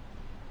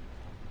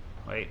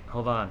 Wait,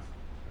 hold on.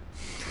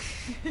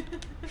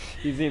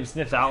 You see him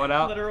sniff that one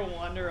out? Let her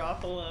wander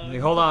off alone.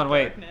 Like, hold on,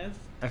 wait. Darkness.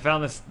 I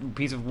found this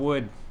piece of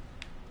wood.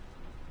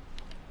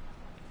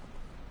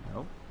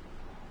 Nope.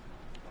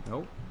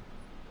 Nope.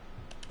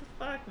 What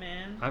the fuck,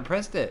 man? I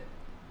pressed it.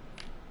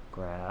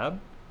 Grab.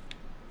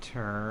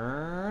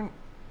 Turn.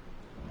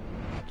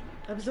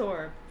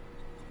 Absorb.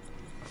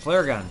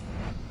 Flare gun.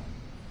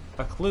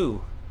 A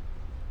clue.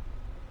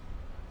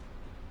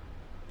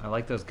 I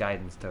like those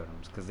guidance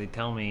totems because they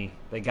tell me,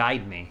 they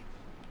guide me.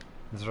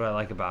 That's what I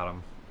like about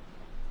them.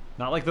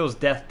 Not like those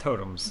death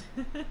totems.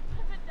 If it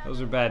Those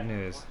are doesn't bad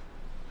news.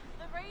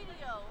 the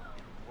radio.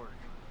 Work.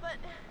 But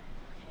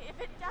okay, if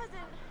it doesn't,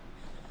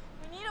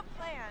 we need a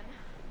plan.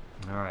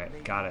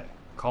 Alright, got it.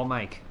 Call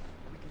Mike.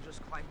 We can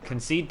just climb down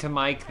Concede to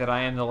Mike that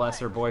I am the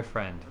lesser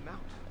boyfriend. the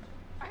mountain.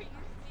 Are you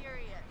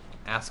serious?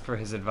 Ask for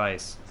his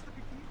advice. What's the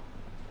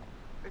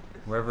big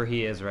deal? Wherever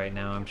he is right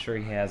now, I'm sure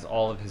he has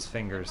all of his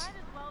fingers. Might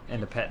as well be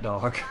And a pet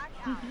dog. blackout.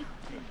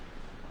 Hopefully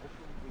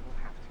we won't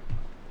have to.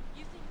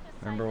 You think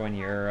the Remember psycho when house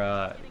your is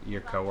gonna your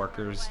keep us far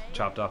coworkers away?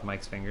 chopped off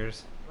Mike's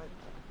fingers? But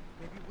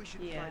maybe we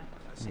should Yeah. find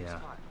a safe Yeah.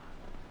 spot.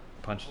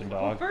 Punched a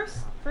Well, dog?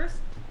 first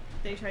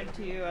they tried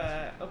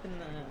to open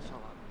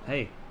the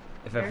Hey,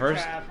 if Bear at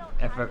first trap.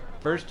 if at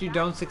first you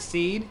don't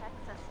succeed,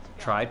 Protects us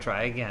to try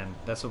go. again.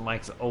 That's what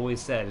Mike's always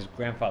said. His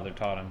grandfather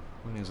taught him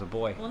when he was a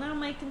boy. Well, now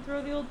Mike can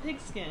throw the old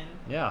pigskin.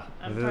 Yeah.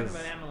 I'm it talking is.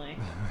 about Emily.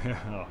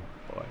 Oh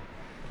boy.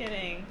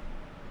 Kidding.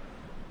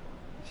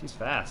 She's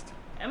fast.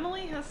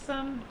 Emily has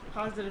some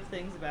positive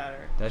things about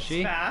her. Does she?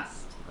 She's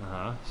fast,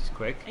 Uh-huh. She's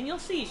quick. and you'll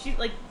see. She's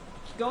like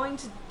going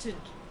to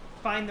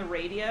find the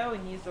radio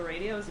and use the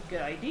radio is a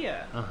good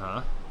idea.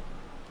 Uh-huh.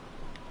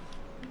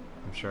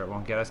 I'm sure it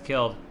won't get us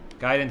killed.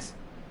 Guidance.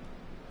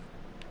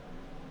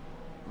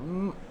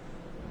 Mm.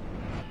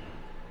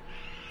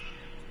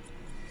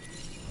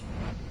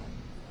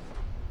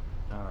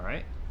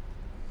 Alright.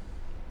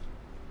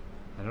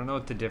 I don't know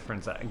what the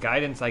difference...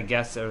 Guidance, I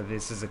guess, or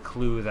this is a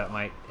clue that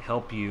might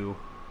help you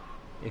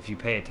if you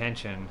pay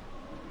attention.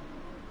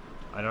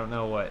 I don't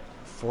know what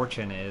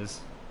fortune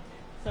is.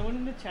 Someone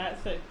in the chat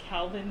said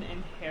Calvin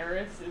and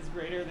Harris is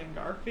greater than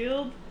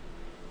Garfield.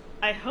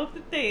 I hope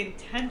that they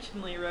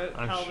intentionally wrote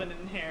I'm Calvin sure-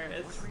 and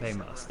Harris. They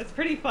must. It's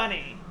pretty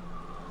funny.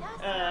 Yes,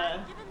 Uh,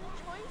 given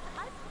the choice,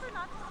 I'd prefer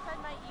not to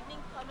spend my evening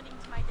plummeting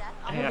to my death.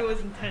 I Yeah. hope it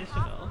was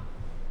intentional.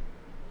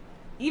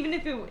 Even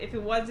if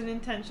it wasn't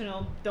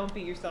intentional, don't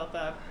beat yourself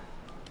up.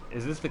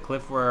 Is this the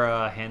cliff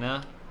where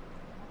Hannah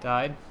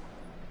died?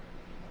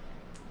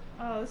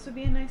 Oh, this would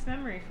be a nice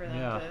memory for them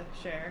Yeah. to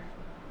share.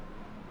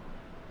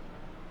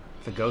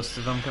 The ghosts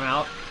of them come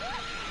out?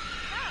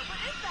 Ah,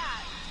 what is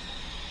that?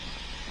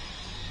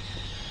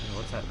 Oh,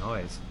 what's that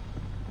noise?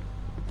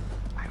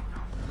 I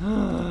don't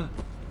know.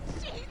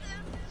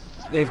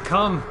 Jesus. They've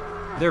come.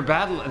 They're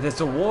battling. It's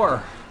a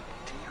war.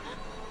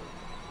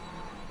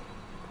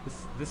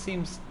 This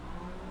seems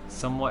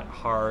somewhat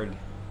hard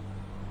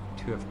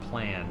to have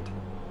planned.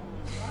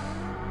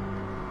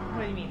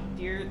 What do you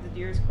mean? The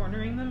deer's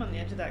cornering them on the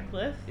edge of that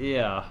cliff?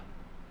 Yeah.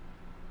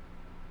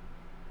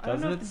 I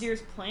don't know if Doesn't the it?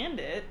 deer's planned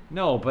it.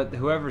 No, but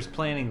whoever's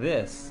planning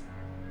this,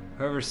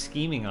 whoever's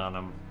scheming on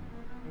them.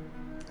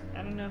 I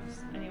don't know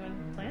if anyone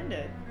planned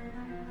it.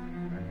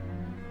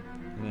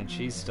 And then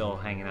she's still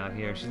hanging out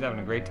here. She's having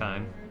a great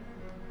time.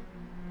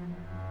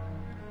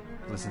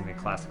 Listening to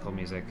classical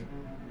music.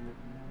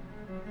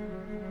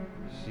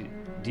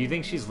 Do you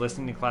think she's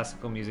listening to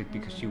classical music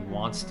because she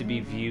wants to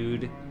be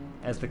viewed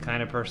as the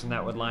kind of person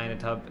that would lie in a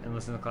tub and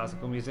listen to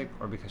classical music,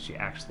 or because she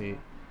actually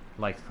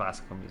likes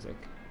classical music?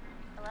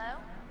 Hello?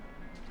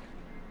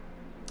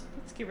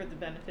 Let's give her the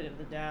benefit of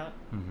the doubt.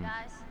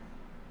 Guys?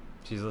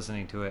 She's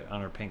listening to it on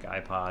her pink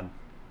iPod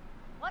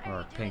What are or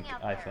you doing pink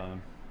out there? iPhone.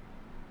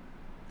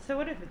 So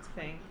what if it's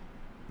pink?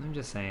 I'm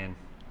just saying.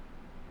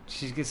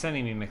 She's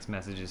sending me mixed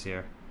messages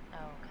here.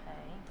 Okay.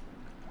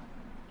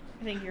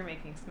 I think you're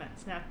making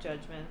snap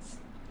judgments.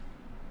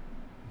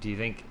 Do you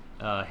think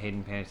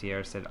Hayden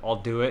Panettiere said, "I'll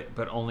do it,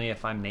 but only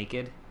if I'm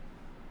naked"?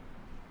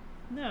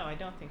 No, I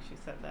don't think she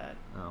said that.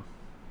 Oh.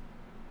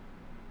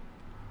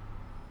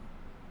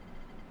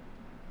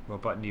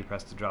 What button do you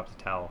press to drop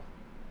the towel?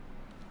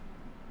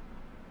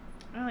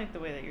 I don't like the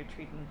way that you're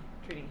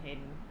treating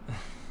Hayden.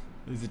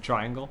 Is it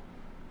triangle?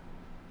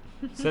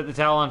 Set the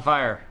towel on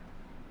fire.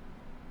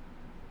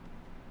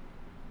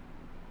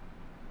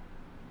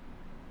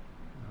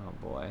 Oh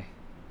boy.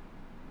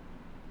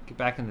 Get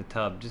back in the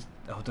tub. Just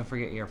don't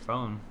forget your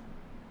phone.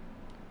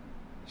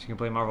 She can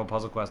play Marvel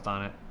Puzzle Quest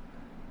on it.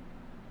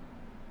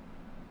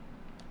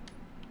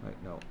 Wait,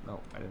 no,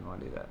 I didn't want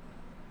to do that.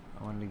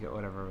 I wanted to get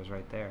whatever was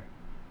right there.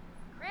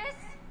 Chris?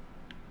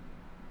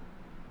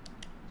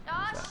 What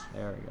was Josh? that?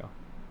 There we go.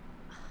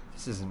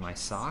 This isn't my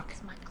sock.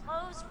 It's my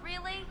clothes,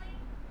 really?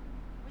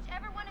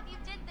 Whichever one of you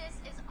did this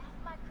is off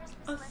my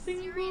Christmas A list.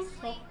 single Seriously,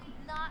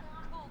 sock. not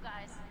cool,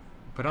 guys.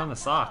 Put on the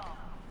sock.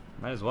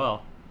 Might as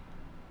well.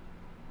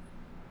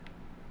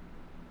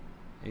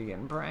 Are you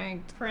getting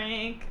pranked?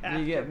 Prank You're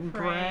after getting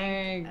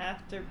prank pranked.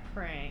 after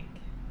prank.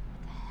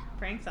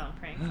 Pranks on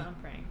pranks on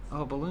pranks.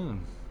 Oh,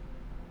 balloon.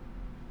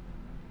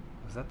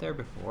 Was that there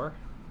before?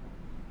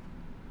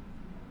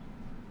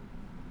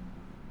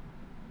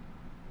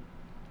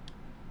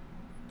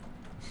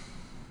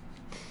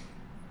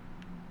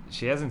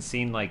 She hasn't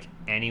seen, like,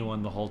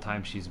 anyone the whole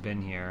time she's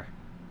been here.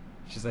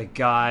 She's like,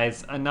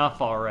 guys,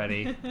 enough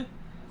already.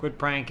 Quit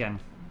pranking.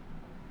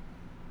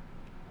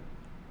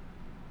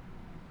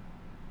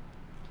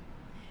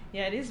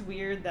 Yeah, it is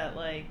weird that,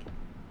 like,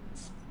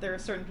 there are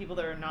certain people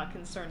that are not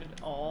concerned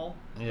at all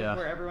Yeah. with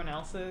where everyone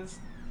else is.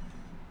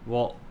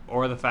 Well,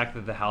 or the fact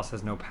that the house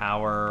has no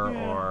power,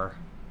 Yeah. or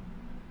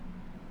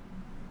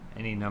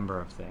any number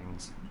of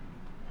things.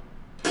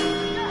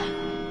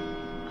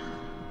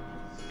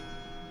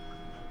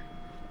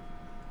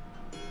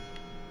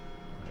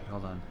 Wait,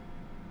 hold on.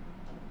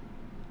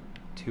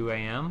 2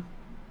 a.m.?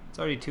 It's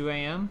already 2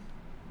 a.m.?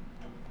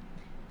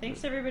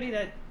 Thanks to everybody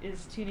that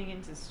is tuning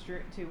in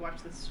to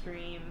watch the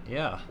stream.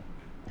 Yeah.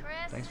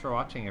 Chris? Thanks for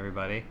watching,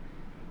 everybody.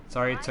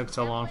 Sorry it took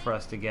so long for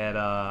us to get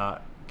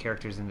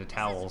characters into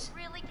towels. This is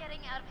really getting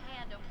out of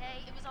hand,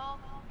 okay? It was all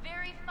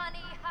very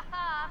funny,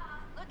 haha.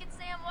 Look at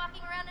Sam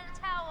walking around in a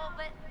towel,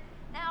 but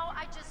now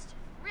I just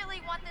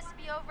really want this to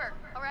be over,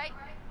 alright?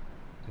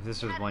 If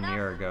this was 1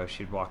 year ago,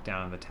 she'd walk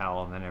down in the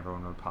towel and then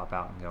everyone would pop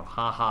out and go,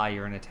 "Ha ha,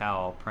 you're in a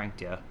towel,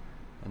 pranked ya."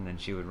 And then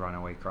she would run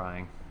away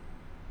crying.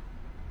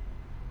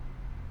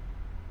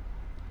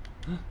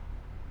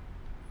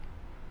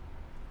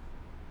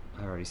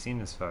 I've already seen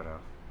this photo.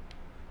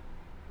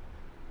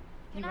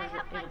 You Can I weren't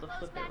have my able to clothes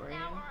flip it, back were now,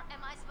 you? or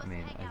am I supposed I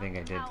mean, to hang I out think I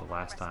in did towel the for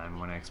last rest of the time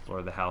when I week?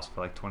 explored the house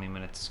for like 20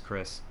 minutes as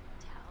Chris.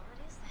 Towel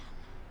it is then.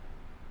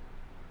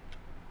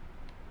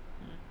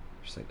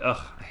 She's like,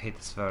 ugh, I hate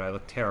this photo. I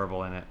look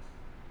terrible in it.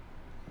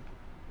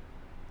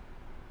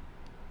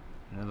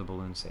 I know the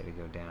balloons say to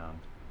go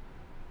down.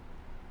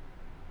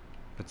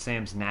 But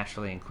Sam's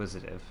naturally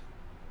inquisitive.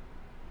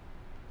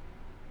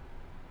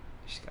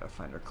 She's gotta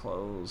find her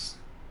clothes.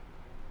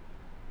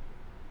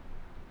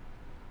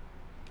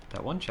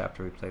 That one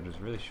chapter we played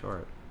was really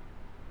short.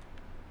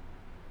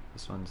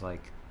 This one's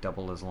like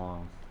double as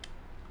long.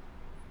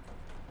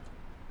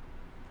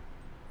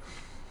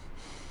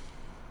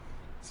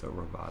 So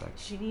robotic.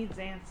 She needs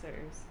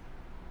answers.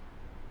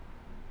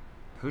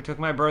 Who took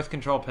my birth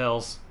control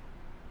pills?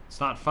 It's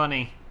not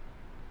funny.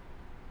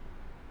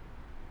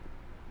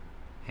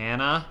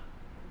 Hannah?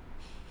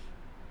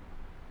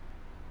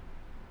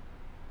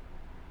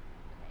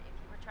 If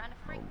you were trying to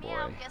Oh freak me boy,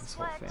 out, guess this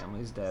whole what?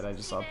 family's dead. I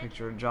just saw a Succeeded.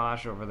 picture of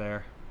Josh over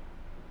there.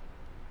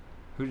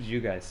 Who did you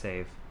guys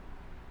save?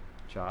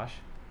 Josh?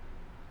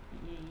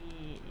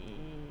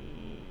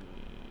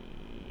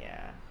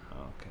 Yeah.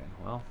 Okay,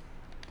 well,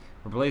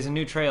 we're blazing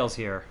new trails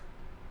here.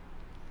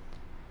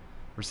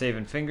 We're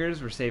saving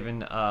fingers. We're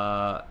saving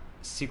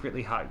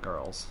secretly hot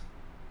girls.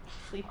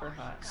 Sleeper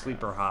hot.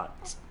 Sleeper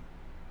hot.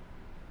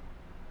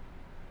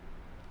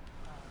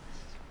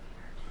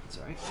 That's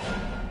right.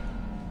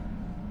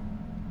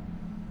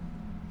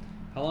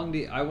 How long do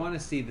you, I want to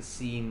see the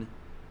scene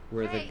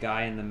where the Hey,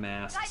 guy in the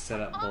mask guys, set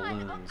up come on.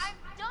 balloons.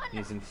 I'm done He's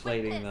with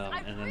inflating this. them I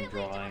and then really don't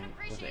drawing with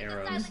appreciate the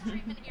arrows silent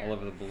treatment here. all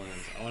over the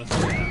balloons. I want to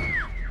see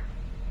that.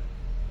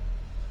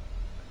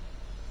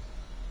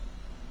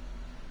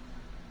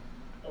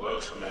 Hello,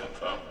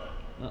 Samantha.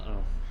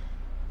 Uh-oh.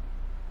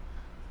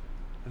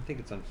 I think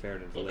it's unfair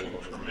to label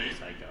this as a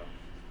psycho.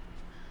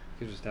 You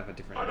could just have a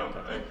different I don't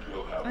outcome. think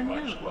you'll have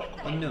Unknown. much luck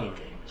Unknown.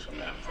 looking,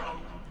 Samantha.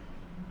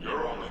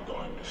 You're only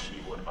going to see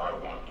what I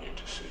want you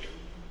to see.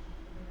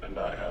 And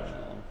I have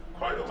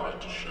quite a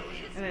lot to show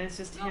you. And then it's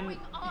just him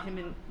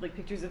in like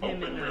pictures of him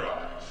Open in your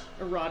eyes.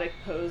 erotic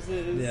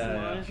poses, Yeah,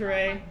 yeah.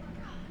 lingerie.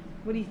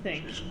 What do you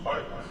think? She's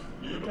quite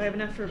beautiful. Do I have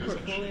enough for a isn't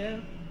she?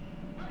 portfolio?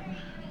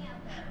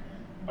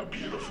 A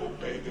beautiful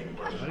bathing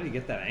bird. How did he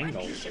get that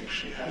angle? Do you think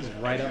she has He's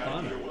right any up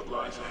on idea it. what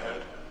lies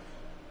ahead?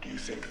 Do you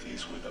think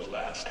these were the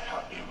last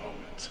happy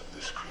moments of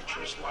this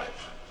creature's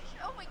life?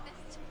 Showing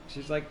this to me.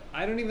 She's like,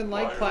 I don't even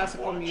like Why are you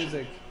classical watching?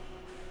 music.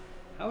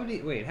 How did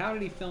he, wait, how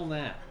did he film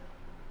that?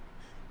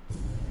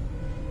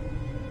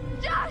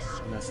 Josh!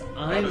 Unless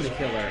I'm the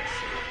killer.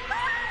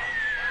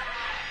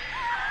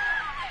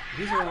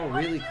 These are all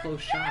really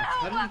close shots.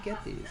 How did he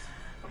get these?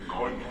 I'm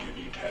going to give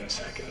you 10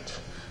 seconds.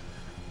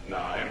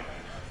 9,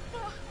 No,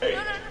 8,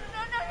 no, no, no,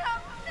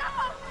 no.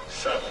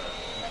 7.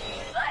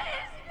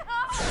 Please, no.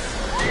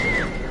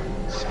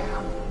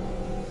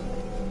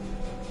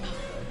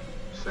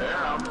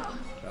 Sam!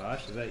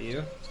 Josh, is that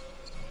you?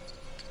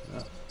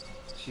 No.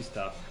 She's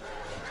tough.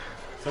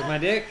 Suck my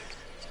dick.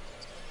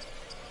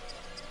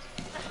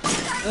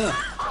 Ugh.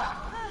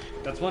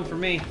 That's one for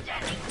me.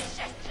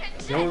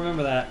 Don't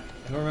remember that.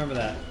 Don't remember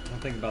that. I'll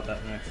think about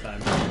that next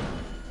time.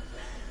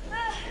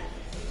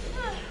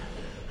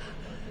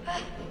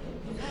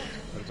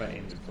 What if I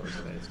aimed it for his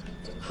face?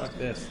 Fuck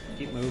this.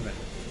 Keep moving.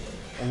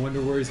 I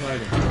wonder where he's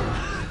hiding.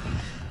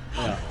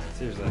 Yeah,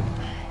 seriously.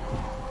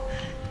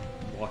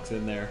 Walks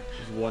in there.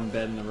 There's one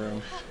bed in the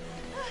room.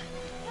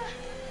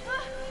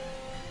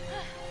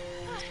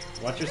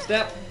 Watch your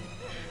step.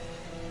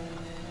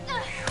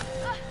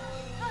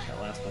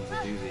 That last one's a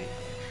doozy.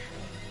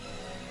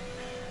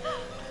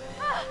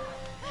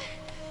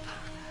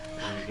 We're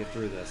gonna get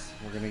through this.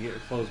 We're gonna get your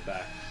clothes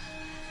back.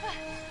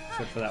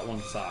 Except for that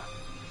one sock.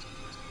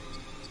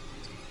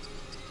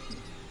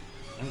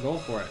 I'm going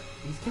for it.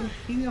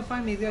 He's gonna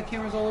find me. He's got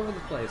cameras all over the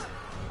place.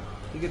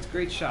 He gets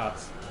great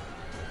shots.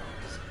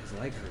 His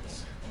leg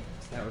hurts.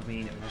 So that would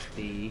mean it must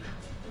be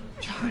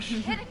Josh.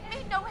 Hitting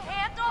me, no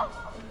handle.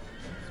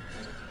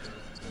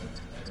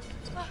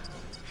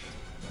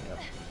 Yep.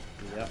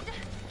 Yep.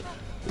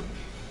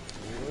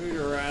 Oh,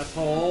 your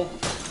asshole.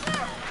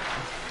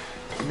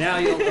 Now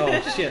you'll.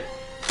 Oh shit.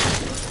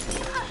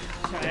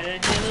 Try to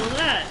handle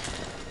that.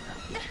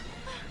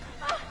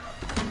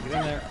 Get in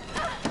there.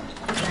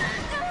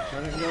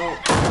 Try to go.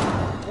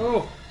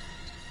 Oh.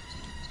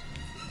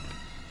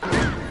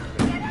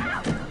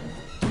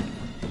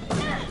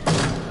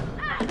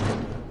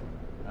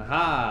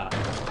 Aha.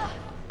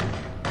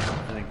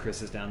 And then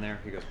Chris is down there.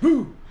 He goes,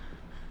 "Boo!"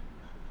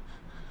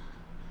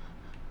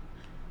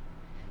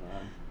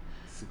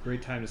 It's a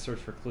great time to search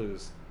for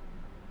clues.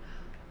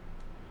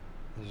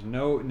 There's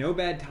no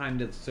bad time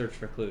to search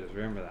for clues.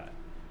 Remember that.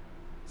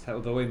 It's how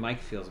the way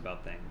Mike feels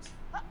about things.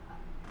 Oh,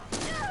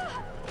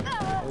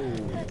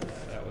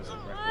 that was a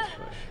reckless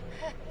push.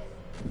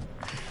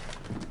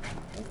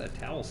 What's that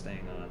towel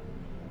staying on?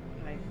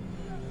 I have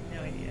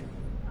no idea.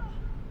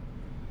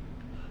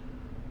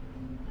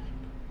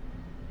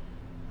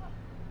 Oh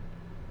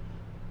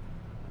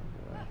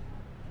boy.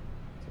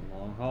 It's a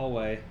long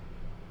hallway.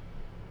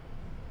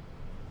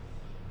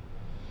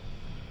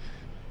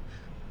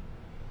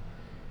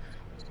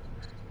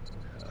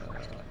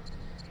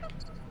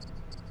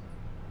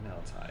 Now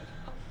let's hide.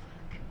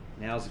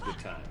 Now's a good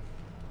time.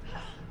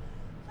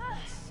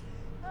 Yes,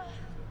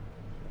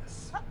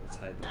 let's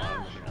hide the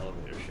bottom of an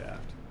elevator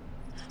shaft.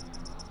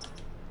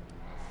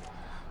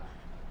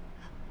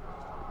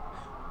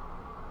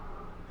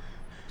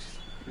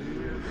 Here,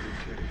 little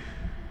kitty.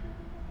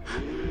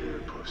 Here,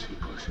 pussy,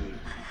 pussy.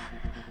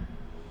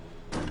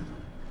 I thought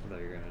you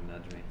were gonna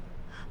nudge me.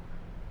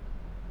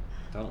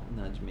 Don't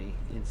nudge me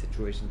in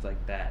situations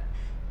like that.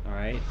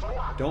 Alright?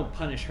 Don't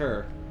punish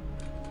her.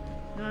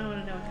 No, I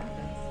want to know what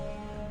happens.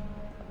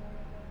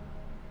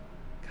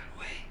 Got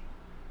away.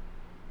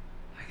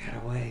 I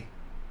got away.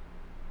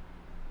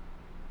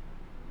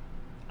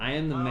 I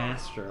am the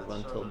master of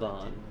Until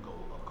Dawn.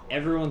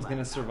 Everyone's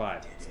gonna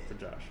survive, except for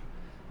Josh.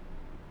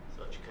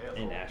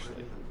 And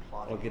Ashley.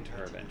 I'll get to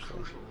her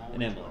eventually.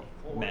 And Emily,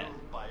 Matt,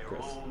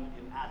 Chris,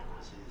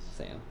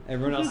 Sam.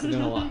 Everyone else is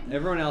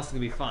gonna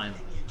be fine.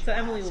 So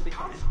Emily will be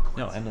fine.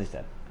 No, Emily's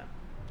dead.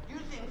 You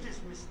think this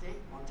mistake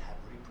won't have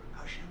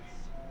repercussions?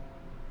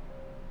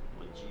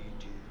 What you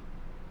do,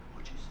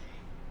 what you say,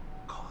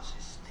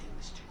 causes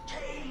things to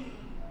change.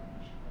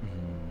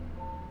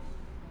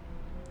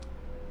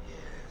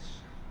 Yes.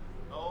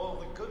 Oh,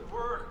 the good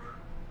work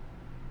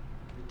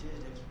you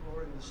did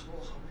exploring the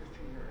source of your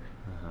fear.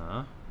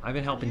 Uh-huh. I've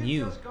been helping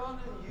you. Just gone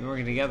and We're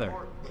working used together.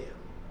 for him.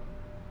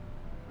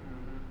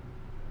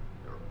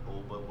 Your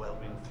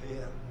overwhelming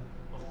fear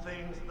of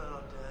things that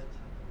are dead.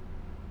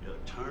 You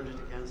have turned it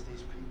against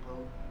these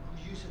people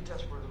who use it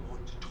desperately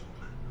want to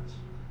torment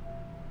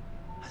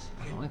us.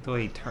 I don't like the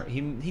way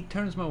he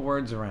turns my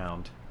words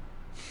around.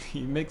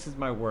 He mixes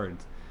my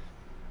words.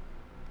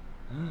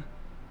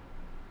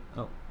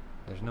 Oh,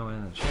 there's no one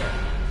in the chair.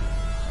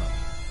 Oh.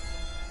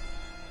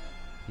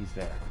 He's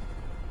there.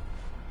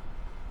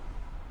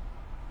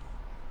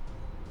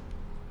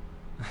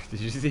 Did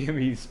you see him?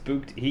 He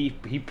spooked. He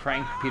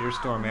pranked Peter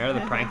Stormare,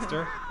 the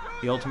prankster,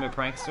 the ultimate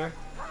prankster.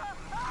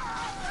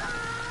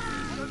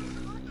 Oh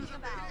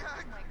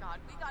my god,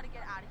 we gotta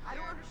get out of here. I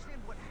don't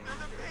understand what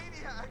happened.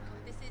 The maniac.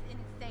 This is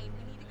insane.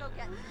 We need to go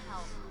get some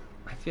help.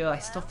 I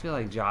still feel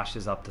like Josh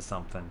is up to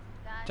something.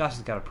 Josh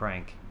has got a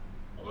prank.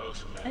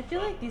 I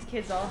feel like these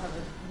kids all have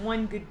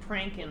one good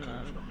prank in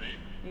them.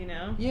 You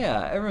know?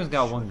 Yeah, everyone's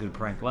got one good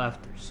prank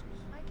left.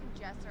 Mike and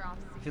Jess are off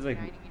I feel like,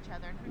 each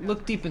other.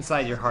 look deep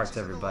inside your hearts,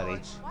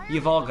 everybody.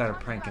 You've all got a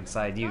prank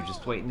inside you,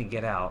 just waiting to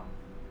get out.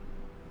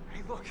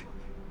 Hey, look.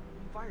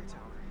 Fire tower.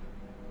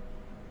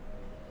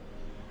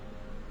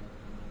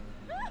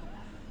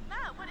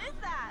 Matt, what is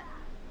that?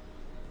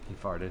 He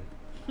farted.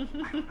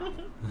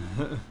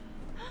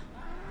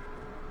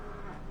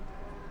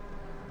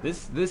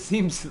 This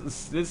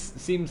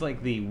seems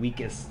like the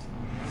weakest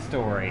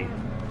story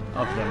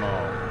of them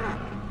all.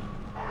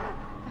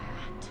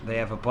 They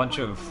have a bunch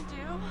of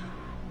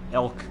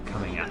elk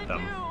coming at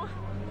them.